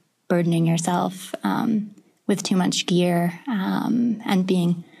not burdening yourself with too much gear and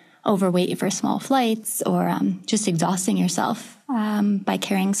being overweight for small flights or just exhausting yourself by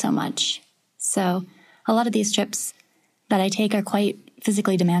carrying so much. So a lot of these trips that I take are quite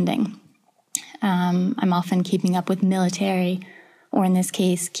physically demanding. I'm often keeping up with military, or in this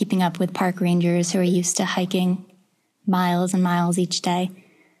case, keeping up with park rangers who are used to hiking miles and miles each day.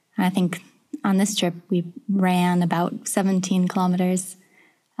 And I think on this trip, we ran about 17 kilometers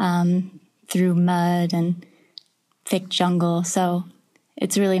through mud and thick jungle. So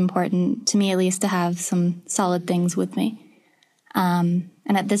it's really important, to me at least, to have some solid things with me. And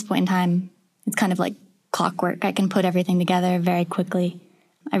at this point in time, it's kind of like clockwork. I can put everything together very quickly.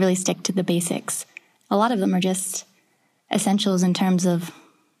 I really stick to the basics. A lot of them are just essentials in terms of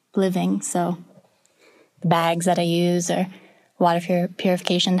living. So the bags that I use are water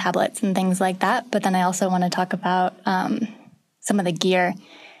purification tablets and things like that. But then I also want to talk about some of the gear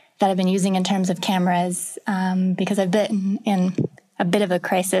that I've been using in terms of cameras, because I've been in a bit of a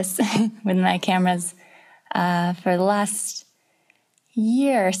crisis with my cameras for the last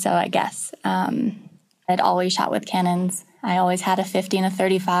year or so, I guess. I'd always shot with Canons. I always had a 50 and a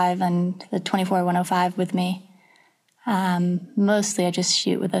 35 and the 24-105 with me. Mostly I just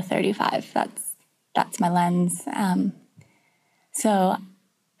shoot with a 35. That's my lens. So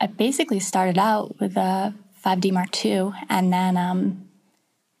I basically started out with a 5D Mark II, and then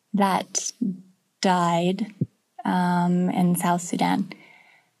that died in South Sudan.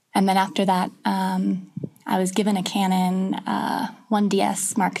 And then after that, I was given a Canon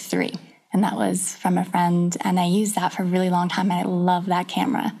 1DS Mark III, and that was from a friend, and I used that for a really long time, and I love that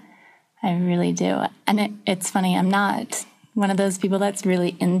camera. I really do. And it's funny, I'm not one of those people that's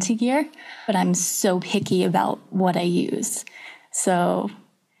really into gear, but I'm so picky about what I use. So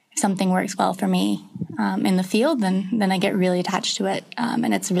if something works well for me in the field, then I get really attached to it,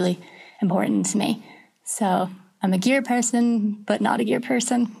 and it's really important to me. So I'm a gear person, but not a gear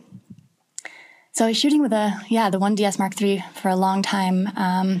person. So I was shooting with the 1DS Mark III for a long time,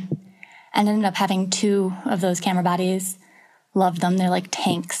 and ended up having 2 of those camera bodies. Loved them. They're like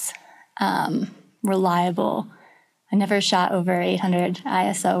tanks, reliable. I never shot over 800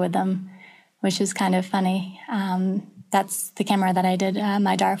 ISO with them, which is kind of funny. That's the camera that I did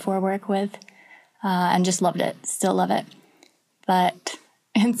my Darfur work with, and just loved it. Still love it. But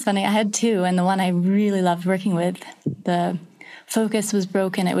it's funny, I had 2, and the one I really loved working with, the focus was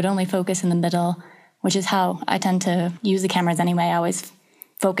broken. It would only focus in the middle, which is how I tend to use the cameras anyway. I always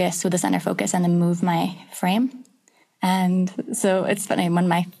focus with the center focus and then move my frame. And so it's funny, when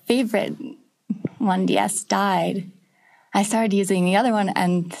my favorite 1DS died, I started using the other one,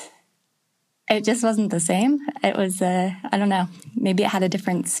 and it just wasn't the same. It was, I don't know, maybe it had a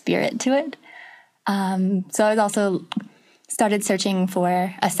different spirit to it. So I was also started searching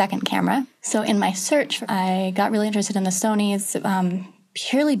for a second camera. So in my search, I got really interested in the Sonys,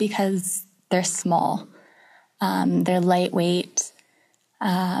 purely because they're small. They're lightweight.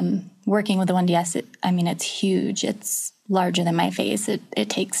 Working with the 1DS, it's huge. It's larger than my face. It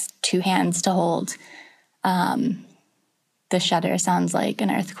takes 2 hands to hold. The shutter sounds like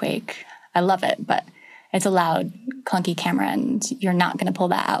an earthquake. I love it, but it's a loud, clunky camera, and you're not going to pull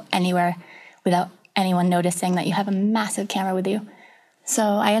that out anywhere without anyone noticing that you have a massive camera with you. So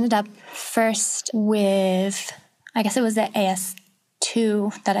I ended up first with, I guess it was the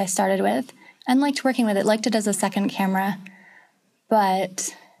AS2 that I started with, and liked working with it, liked it as a second camera,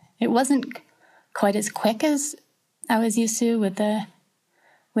 but it wasn't quite as quick as I was used to with the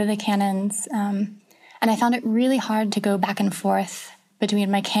Canons. And I found it really hard to go back and forth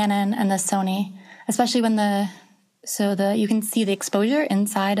between my Canon and the Sony, especially when you can see the exposure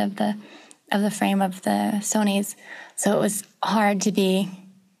inside of the frame of the Sonys. So it was hard to be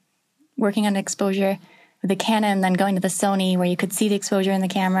working on exposure with the Canon, then going to the Sony where you could see the exposure in the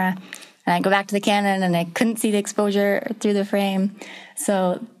camera. And I'd go back to the Canon and I couldn't see the exposure through the frame.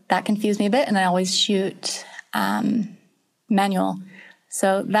 So that confused me a bit, and I always shoot manual.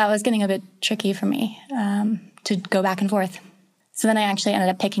 So that was getting a bit tricky for me to go back and forth. So then I actually ended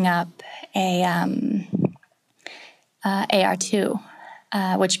up picking up a AR2,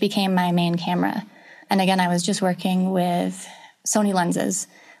 which became my main camera. And again, I was just working with Sony lenses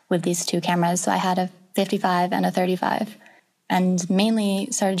with these 2 cameras. So I had a 55 and a 35, and mainly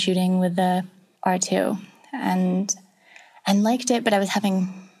started shooting with the R2 and liked it, but I was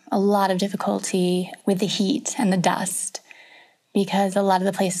having a lot of difficulty with the heat and the dust, because a lot of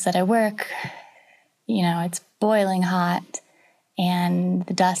the places that I work, it's boiling hot and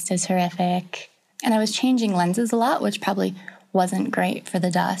the dust is horrific. And I was changing lenses a lot, which probably wasn't great for the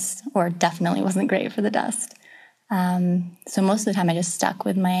dust, or definitely wasn't great for the dust. So most of the time I just stuck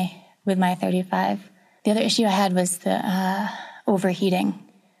with my 35. The other issue I had was the overheating.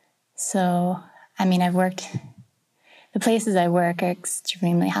 So, the places I work are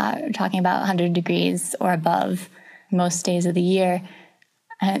extremely hot. We're talking about 100 degrees or above most days of the year.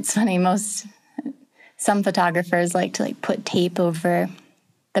 And it's funny, some photographers like to put tape over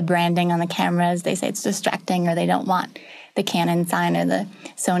the branding on the cameras. They say it's distracting, or they don't want the Canon sign or the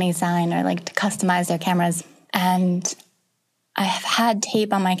Sony sign, or like to customize their cameras. And I have had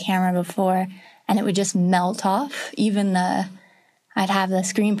tape on my camera before, and it would just melt off. I'd have the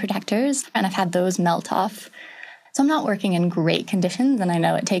screen protectors, and I've had those melt off. So I'm not working in great conditions, and I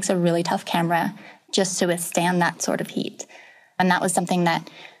know it takes a really tough camera just to withstand that sort of heat. And that was something that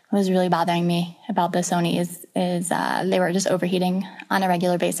was really bothering me about the Sony is they were just overheating on a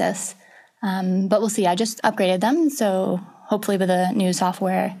regular basis. But we'll see. I just upgraded them, so hopefully with the new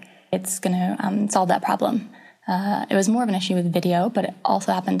software, it's going to solve that problem. It was more of an issue with video, but it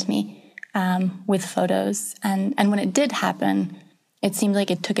also happened to me with photos. And when it did happen, it seemed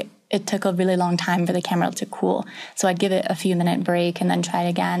like it took a really long time for the camera to cool. So I'd give it a few minute break and then try it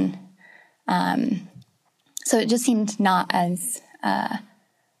again. So it just seemed not as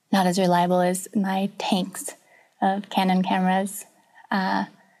reliable as my tanks of Canon cameras. And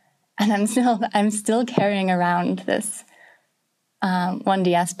I'm still carrying around this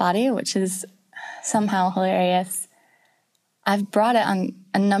 1DS body, which is somehow hilarious. I've brought it on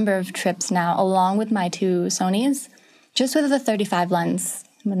a number of trips now, along with my two Sonys, just with the 35 lens,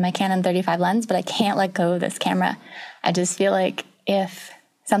 with my Canon 35 lens, but I can't let go of this camera. I just feel like if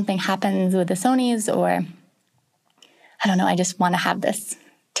something happens with the Sonys, or I don't know, I just want to have this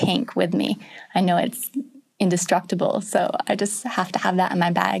tank with me. I know it's indestructible, so I just have to have that in my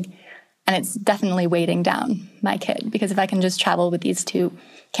bag. And it's definitely weighting down my kit, because if I can just travel with these two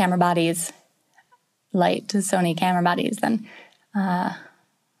camera bodies, light Sony camera bodies, then,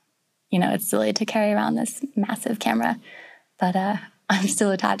 it's silly to carry around this massive camera. But I'm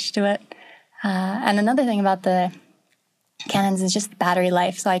still attached to it. And another thing about the Canons is just battery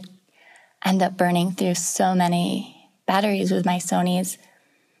life. So I end up burning through so many batteries with my Sonys,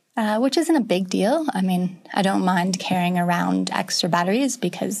 which isn't a big deal. I mean, I don't mind carrying around extra batteries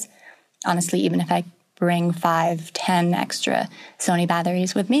because, honestly, even if I bring 5, 10 extra Sony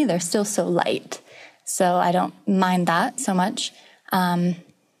batteries with me, they're still so light. So I don't mind that so much.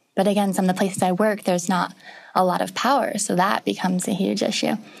 But again, some of the places I work, there's not a lot of power. So that becomes a huge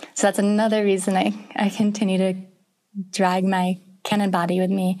issue. So that's another reason I continue to drag my Canon body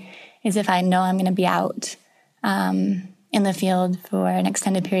with me, is if I know I'm going to be out in the field for an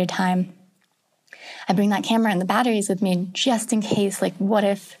extended period of time, I bring that camera and the batteries with me just in case, like, what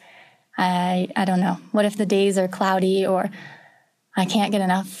if I don't know, what if the days are cloudy or I can't get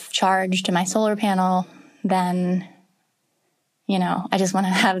enough charge to my solar panel, then, I just want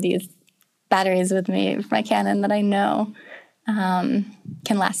to have these batteries with me for my Canon that I know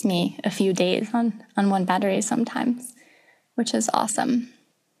can last me a few days on one battery sometimes, which is awesome.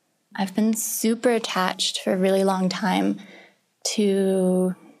 I've been super attached for a really long time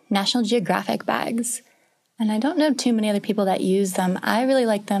to National Geographic bags, and I don't know too many other people that use them. I really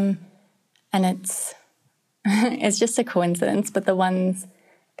like them, and it's just a coincidence, but the ones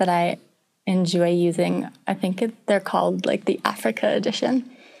that I enjoy using, I think they're called like the Africa edition,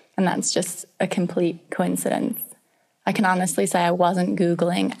 and that's just a complete coincidence. I can honestly say I wasn't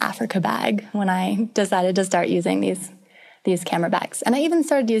Googling Africa bag when I decided to start using these camera bags. And I even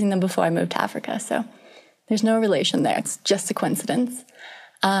started using them before I moved to Africa, so there's no relation there. It's just a coincidence.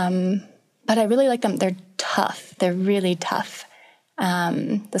 But I really like them. They're tough. They're really tough.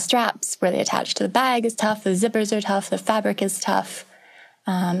 The straps where they attach to the bag is tough. The zippers are tough. The fabric is tough.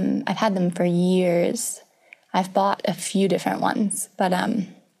 I've had them for years. I've bought a few different ones, but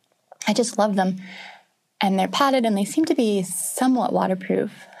I just love them. And they're padded, and they seem to be somewhat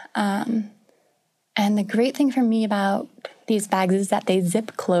waterproof. And the great thing for me about these bags is that they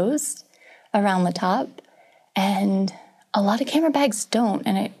zip closed around the top, and a lot of camera bags don't.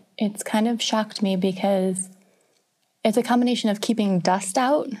 And it's kind of shocked me because it's a combination of keeping dust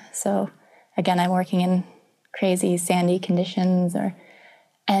out. So again, I'm working in crazy sandy conditions,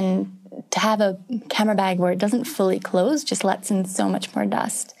 and to have a camera bag where it doesn't fully close just lets in so much more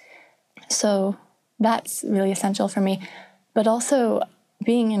dust. So that's really essential for me. But also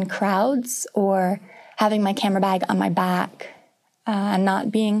being in crowds or having my camera bag on my back, and not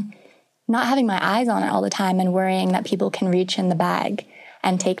having my eyes on it all the time and worrying that people can reach in the bag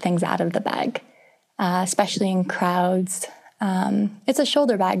and take things out of the bag, especially in crowds. It's a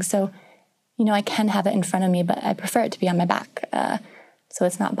shoulder bag, so, I can have it in front of me, but I prefer it to be on my back, so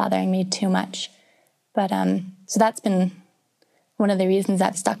it's not bothering me too much. But so that's been one of the reasons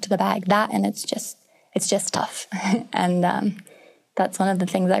I've stuck to the bag. That, and it's just tough. And that's one of the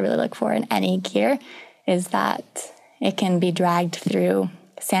things I really look for in any gear, is that it can be dragged through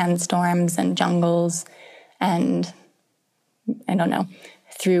sandstorms and jungles and, I don't know,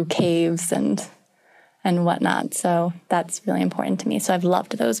 through caves and whatnot. So that's really important to me. So I've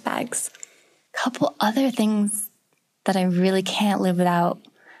loved those bags. A couple other things that I really can't live without.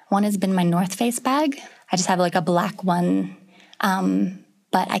 One has been my North Face bag. I just have like a black one.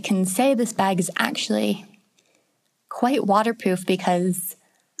 But I can say this bag is actually quite waterproof because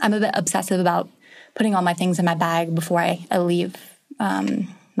I'm a bit obsessive about putting all my things in my bag before I leave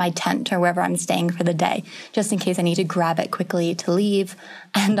my tent or wherever I'm staying for the day, just in case I need to grab it quickly to leave.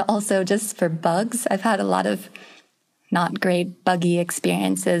 And also just for bugs. I've had a lot of not great buggy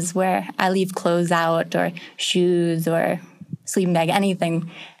experiences where I leave clothes out or shoes or sleeping bag, anything,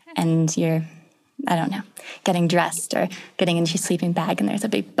 and you're, I don't know, getting dressed or getting into your sleeping bag and there's a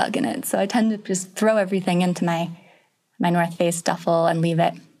big bug in it. So I tend to just throw everything into my North Face duffel and leave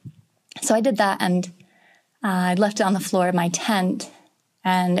it. So I did that, and I left it on the floor of my tent,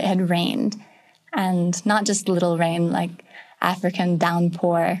 and it had rained. And not just little rain, like African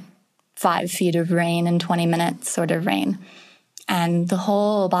downpour, 5 feet of rain in 20 minutes sort of rain. And the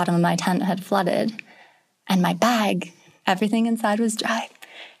whole bottom of my tent had flooded. And my bag, everything inside was dry.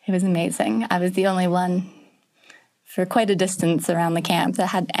 It was amazing. I was the only one for quite a distance around the camp that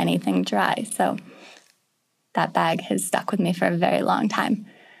had anything dry. So that bag has stuck with me for a very long time.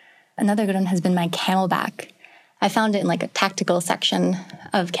 Another good one has been my Camelback. I found it in like a tactical section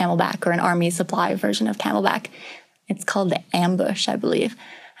of Camelback, or an army supply version of Camelback. It's called the Ambush, I believe.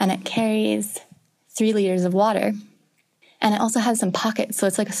 And it carries 3 liters of water. And it also has some pockets. So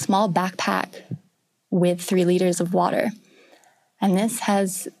it's like a small backpack with 3 liters of water. And this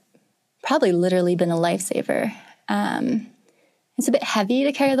has probably literally been a lifesaver. It's a bit heavy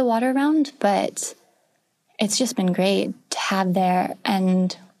to carry the water around, but it's just been great to have there.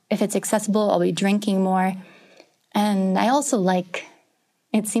 And if it's accessible, I'll be drinking more. And I also like,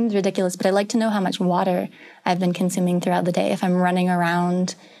 it seems ridiculous, but I like to know how much water I've been consuming throughout the day. If I'm running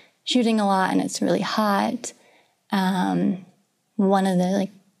around shooting a lot and it's really hot, one of the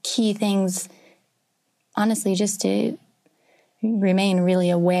key things, honestly, just to remain really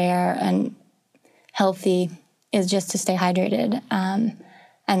aware and healthy, is just to stay hydrated.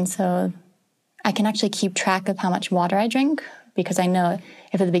 And so I can actually keep track of how much water I drink, because I know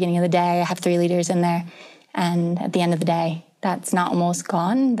if at the beginning of the day I have 3 liters in there, and at the end of the day that's not almost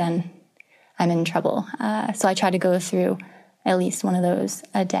gone, then I'm in trouble. So I try to go through at least one of those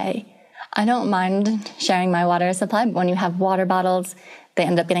a day. I don't mind sharing my water supply, but when you have water bottles, they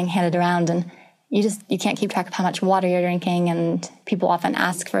end up getting handed around, and you can't keep track of how much water you're drinking, and people often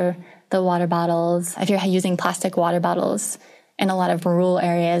ask for the water bottles. If you're using plastic water bottles, in a lot of rural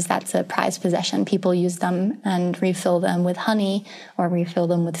areas, that's a prized possession. People use them and refill them with honey or refill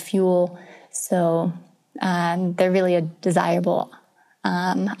them with fuel. So they're really a desirable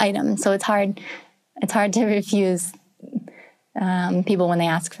item. So it's hard to refuse people when they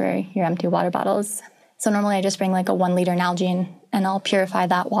ask for your empty water bottles. So normally I just bring like a 1 liter Nalgene, and I'll purify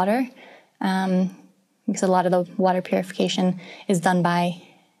that water, because a lot of the water purification is done by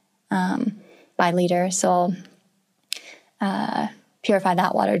liter. So I'll purify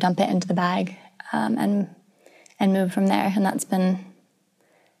that water, dump it into the bag, and move from there. And that's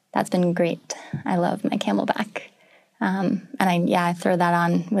been great. I love my Camelback. And I throw that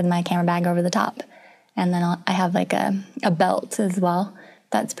on with my camera bag over the top. And then I have like a belt as well.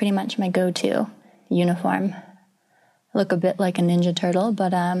 That's pretty much my go-to uniform. I look a bit like a Ninja Turtle,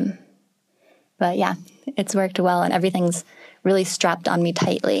 but yeah, it's worked well, and everything's really strapped on me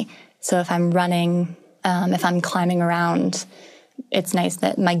tightly. So if I'm running, if I'm climbing around, it's nice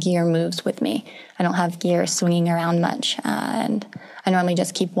that my gear moves with me. I don't have gear swinging around much, and I normally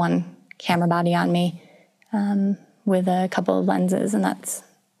just keep one camera body on me with a couple of lenses, and that's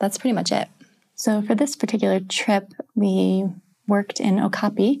pretty much it. So for this particular trip, we worked in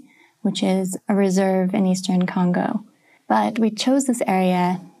Okapi, which is a reserve in eastern Congo. But we chose this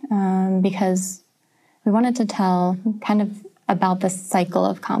area because we wanted to tell kind of about the cycle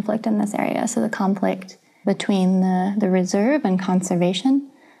of conflict in this area. So the conflict between the reserve and conservation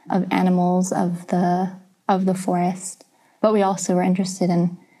of animals of the forest. But we also were interested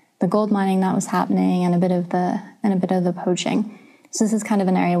in the gold mining that was happening and a bit of the poaching. So this is kind of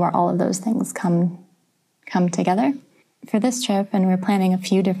an area where all of those things come together. For this trip, and we're planning a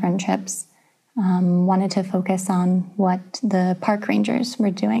few different trips, wanted to focus on what the park rangers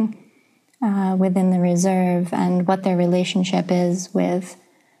were doing within the reserve and what their relationship is with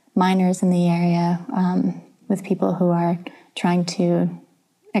miners in the area, with people who are trying to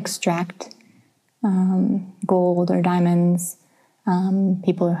extract gold or diamonds,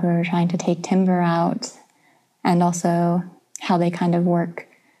 people who are trying to take timber out, and also how they kind of work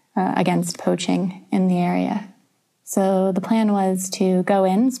against poaching in the area. So the plan was to go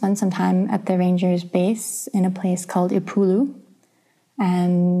in, spend some time at the rangers' base in a place called Ipulu,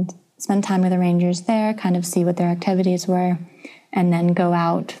 and spend time with the rangers there, kind of see what their activities were, and then go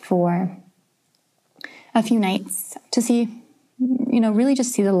out for a few nights to see, really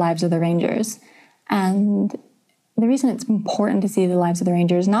just see the lives of the rangers. And the reason it's important to see the lives of the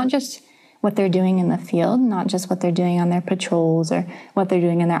rangers, not just what they're doing in the field, not just what they're doing on their patrols or what they're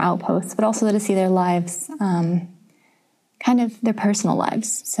doing in their outposts, but also to see their lives, kind of their personal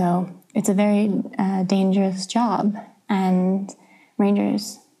lives. So it's a very dangerous job, and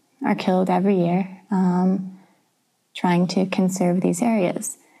rangers are killed every year. trying to conserve these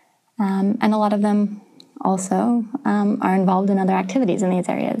areas. And a lot of them also are involved in other activities in these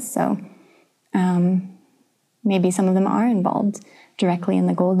areas. So maybe some of them are involved directly in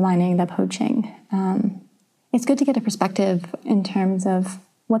the gold mining, the poaching. It's good to get a perspective in terms of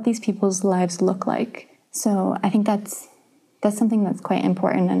what these people's lives look like. So I think that's something that's quite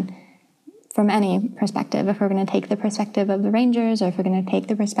important. And from any perspective, if we're going to take the perspective of the rangers, or if we're going to take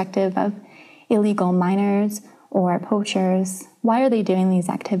the perspective of illegal miners or poachers, why are they doing these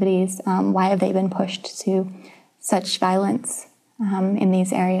activities? Why have they been pushed to such violence in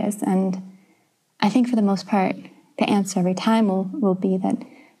these areas? And I think for the most part, the answer every time will be that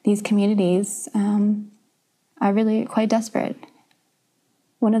these communities are really quite desperate.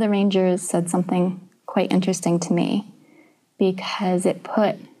 One of the rangers said something quite interesting to me, because it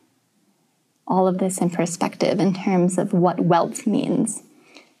put all of this in perspective in terms of what wealth means.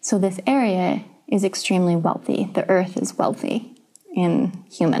 So this area is extremely wealthy. The earth is wealthy in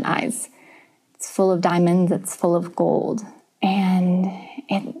human eyes. It's full of diamonds, it's full of gold. And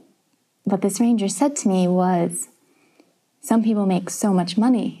what this ranger said to me was, some people make so much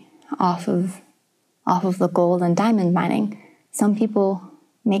money off of the gold and diamond mining. Some people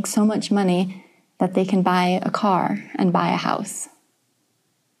make so much money that they can buy a car and buy a house.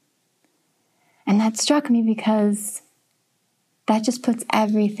 And that struck me because that just puts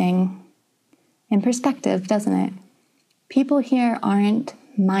everything in perspective, doesn't it? People here aren't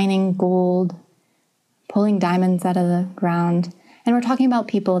mining gold, pulling diamonds out of the ground. And we're talking about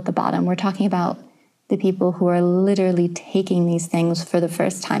people at the bottom. We're talking about the people who are literally taking these things for the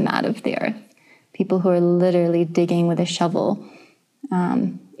first time out of the earth. People who are literally digging with a shovel,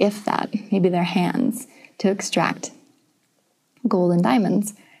 if that, maybe their hands, to extract gold and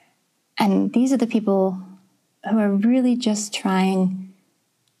diamonds. And these are the people who are really just trying,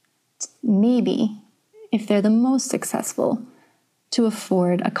 maybe, if they're the most successful, to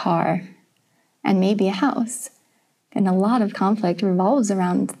afford a car and maybe a house. And a lot of conflict revolves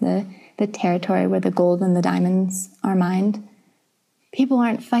around the territory where the gold and the diamonds are mined. People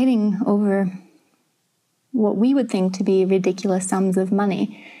aren't fighting over what we would think to be ridiculous sums of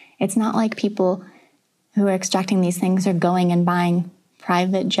money. It's not like people who are extracting these things are going and buying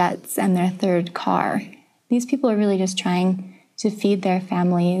private jets and their third car. These people are really just trying to feed their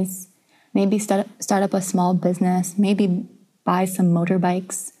families, maybe start up a small business, maybe buy some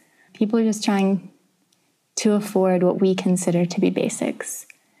motorbikes. People are just trying to afford what we consider to be basics.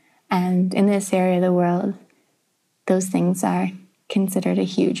 And in this area of the world, those things are considered a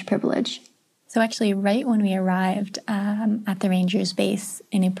huge privilege. So actually, right when we arrived at the Rangers base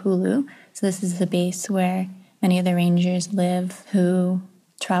in Ipulu, so this is the base where many of the Rangers live who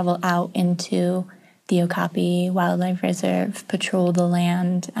travel out into the Okapi Wildlife Reserve, patrol the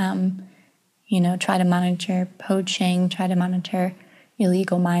land, try to monitor poaching, try to monitor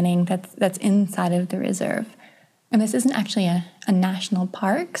illegal mining that's inside of the reserve. And this isn't actually a national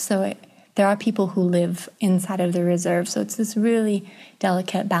park, so there are people who live inside of the reserve. So it's this really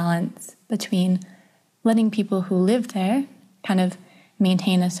delicate balance between letting people who live there kind of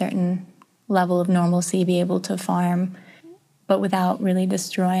maintain a certain level of normalcy, be able to farm, but without really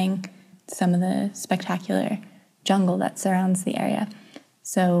destroying some of the spectacular jungle that surrounds the area.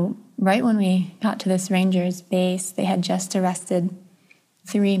 So right when we got to this ranger's base, they had just arrested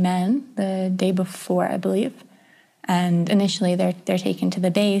 3 men the day before, I believe. And initially they're taken to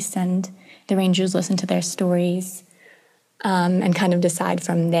the base, and the rangers listen to their stories and kind of decide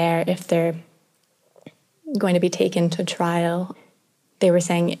from there if they're going to be taken to trial. They were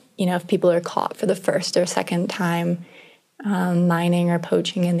saying, if people are caught for the first or second time mining or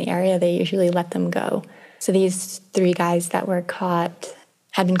poaching in the area, they usually let them go. So these 3 guys that were caught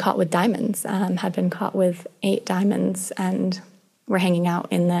had been caught with diamonds, had been caught with 8 diamonds, and were hanging out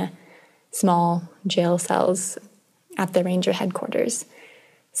in the small jail cells at the ranger headquarters.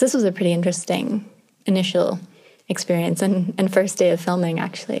 So this was a pretty interesting initial experience and first day of filming,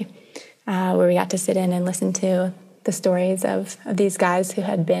 actually, where we got to sit in and listen to the stories of these guys who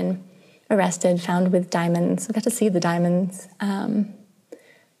had been arrested, found with diamonds. We got to see the diamonds,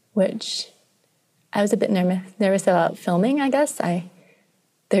 which I was a bit nervous about filming, I guess.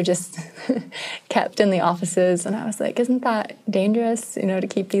 They're just kept in the offices, and I was like, isn't that dangerous, to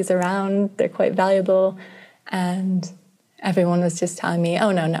keep these around? They're quite valuable. And everyone was just telling me,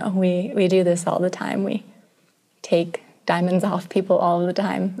 oh, no, we do this all the time. We take diamonds off people all the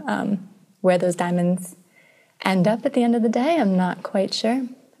time. Where those diamonds end up at the end of the day, I'm not quite sure.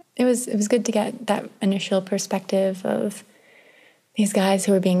 It was good to get that initial perspective of these guys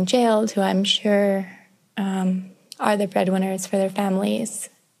who are being jailed, who I'm sure are the breadwinners for their families,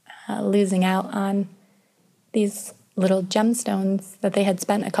 losing out on these little gemstones that they had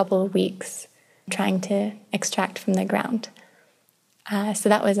spent a couple of weeks trying to extract from the ground. So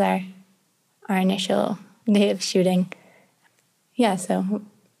that was our initial day of shooting. Yeah, so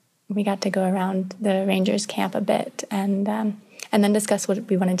we got to go around the rangers' camp a bit and then discuss what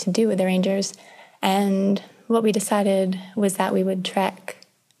we wanted to do with the rangers. And what we decided was that we would trek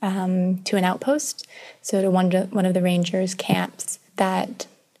to an outpost, so to one of the rangers' camps that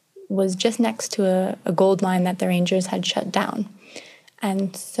was just next to a gold mine that the rangers had shut down.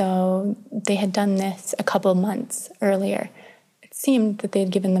 And so they had done this a couple months earlier. It seemed that they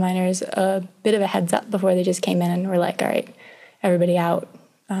had given the miners a bit of a heads up before they just came in and were like, all right, everybody out.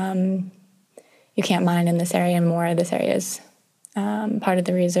 You can't mine in this area anymore. This area is part of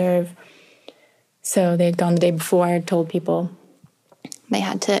the reserve. So they had gone the day before, told people they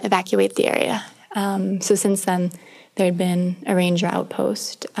had to evacuate the area. So since then, there had been a ranger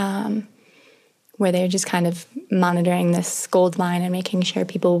outpost where they were just kind of monitoring this gold mine and making sure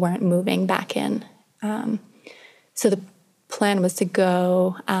people weren't moving back in. So the plan was to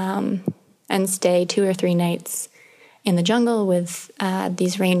go and stay 2 or 3 nights in the jungle with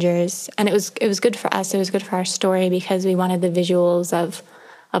these rangers. And it was good for us. It was good for our story because we wanted the visuals of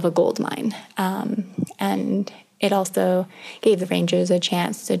a gold mine. And it also gave the rangers a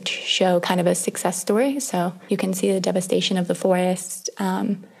chance to show kind of a success story. So you can see the devastation of the forest,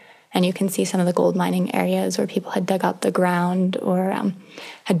 and you can see some of the gold mining areas where people had dug out the ground or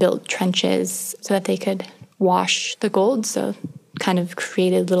had built trenches so that they could wash the gold. So kind of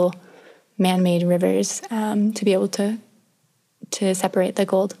created little man-made rivers to be able to separate the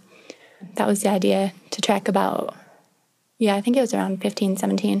gold. That was the idea, to trek about, I think it was around 15,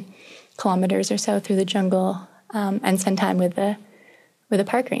 17 kilometers or so through the jungle and spend time with the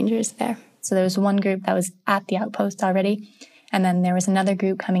park rangers there. So there was one group that was at the outpost already, and then there was another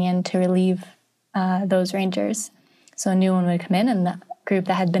group coming in to relieve those rangers. So a new one would come in, and the group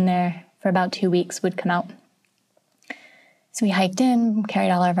that had been there for about 2 weeks would come out. So we hiked in,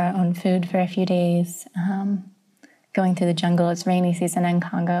 carried all of our own food for a few days, going through the jungle. It's rainy season in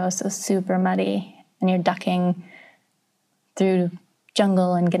Congo, so super muddy, and you're ducking through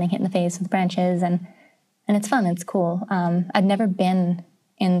jungle and getting hit in the face with branches, and it's fun, it's cool. I'd never been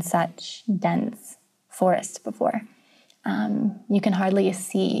in such dense forest before. You can hardly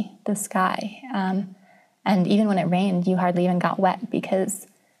see the sky, and even when it rained, you hardly even got wet because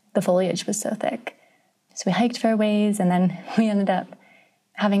the foliage was so thick. So we hiked for a ways, and then we ended up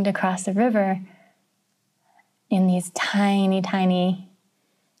having to cross a river in these tiny, tiny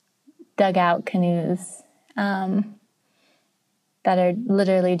dugout canoes that are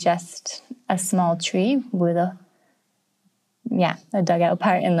literally just a small tree with a dugout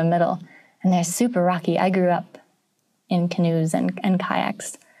part in the middle. And they're super rocky. I grew up in canoes and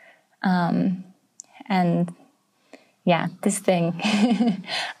kayaks. This thing,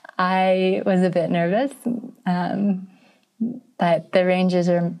 I was a bit nervous, but the rangers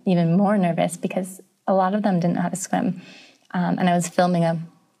are even more nervous because a lot of them didn't know how to swim. And I was filming a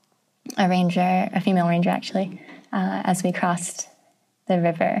female ranger actually, as we crossed the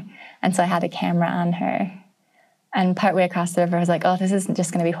river. And so I had a camera on her. And partway across the river, I was like, oh, this isn't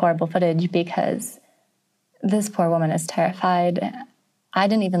just going to be horrible footage because this poor woman is terrified. I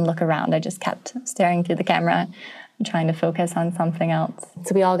didn't even look around. I just kept staring through the camera and trying to focus on something else.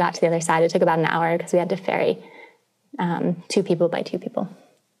 So we all got to the other side. It took about an hour because we had to ferry 2 people by 2 people.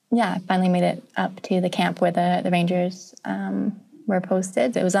 Yeah, I finally made it up to the camp where the rangers were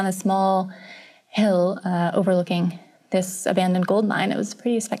posted. It was on a small hill overlooking this abandoned gold mine. It was a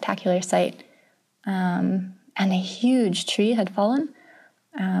pretty spectacular sight. And a huge tree had fallen,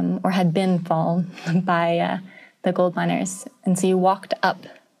 or had been fallen by the gold miners. And so you walked up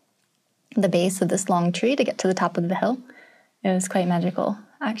the base of this long tree to get to the top of the hill. It was quite magical,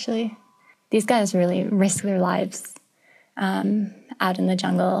 actually. These guys really risk their lives out in the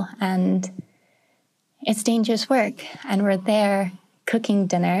jungle, and it's dangerous work. And we're there cooking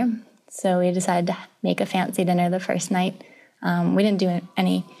dinner, so we decided to make a fancy dinner the first night. We didn't do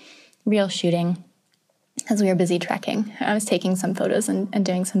any real shooting because we were busy trekking. I was taking some photos and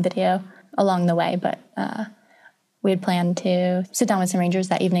doing some video along the way, but we had planned to sit down with some rangers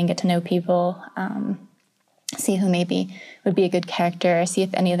that evening, get to know people, see who maybe would be a good character, see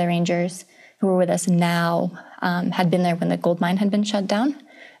if any of the rangers who were with us now had been there when the gold mine had been shut down.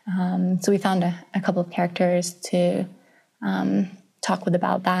 So we found a couple of characters to talk with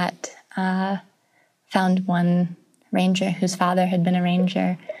about that. Found one ranger whose father had been a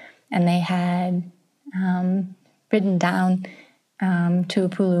ranger, and they had ridden down to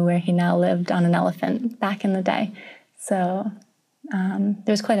Upulu, where he now lived, on an elephant back in the day. So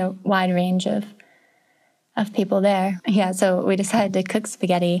there's quite a wide range of people there. Yeah, so we decided to cook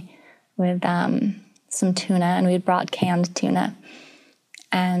spaghetti with some tuna, and we had brought canned tuna.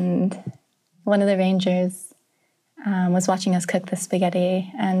 And one of the rangers was watching us cook the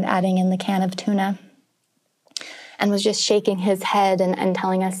spaghetti and adding in the can of tuna, and was just shaking his head and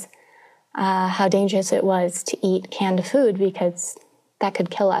telling us how dangerous it was to eat canned food because that could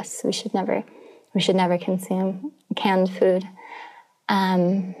kill us. We should never consume canned food.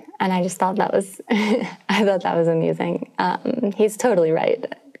 And I just thought that was, I thought that was amusing. He's totally right.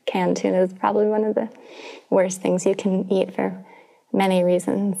 Canned tuna is probably one of the worst things you can eat for many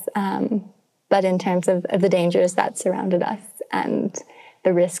reasons. But in terms of the dangers that surrounded us and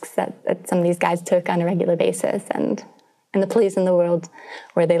the risks that some of these guys took on a regular basis, and the place in the world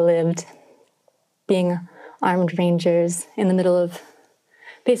where they lived, being armed rangers in the middle of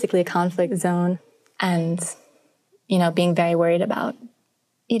basically a conflict zone, and, you know, being very worried about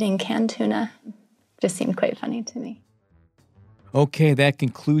eating canned tuna just seemed quite funny to me. Okay, that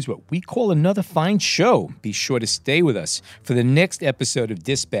concludes what we call another fine show. Be sure to stay with us for the next episode of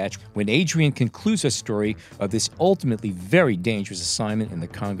Dispatch when Adrian concludes her story of this ultimately very dangerous assignment in the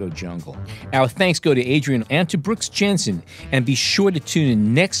Congo jungle. Our thanks go to Adrian and to Brooks Jensen, and be sure to tune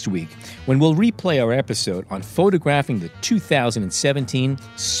in next week when we'll replay our episode on photographing the 2017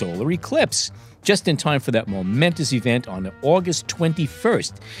 solar eclipse, just in time for that momentous event on August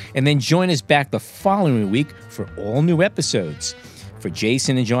 21st. And then join us back the following week for all new episodes. For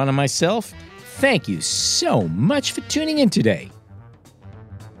Jason and John and myself, thank you so much for tuning in today.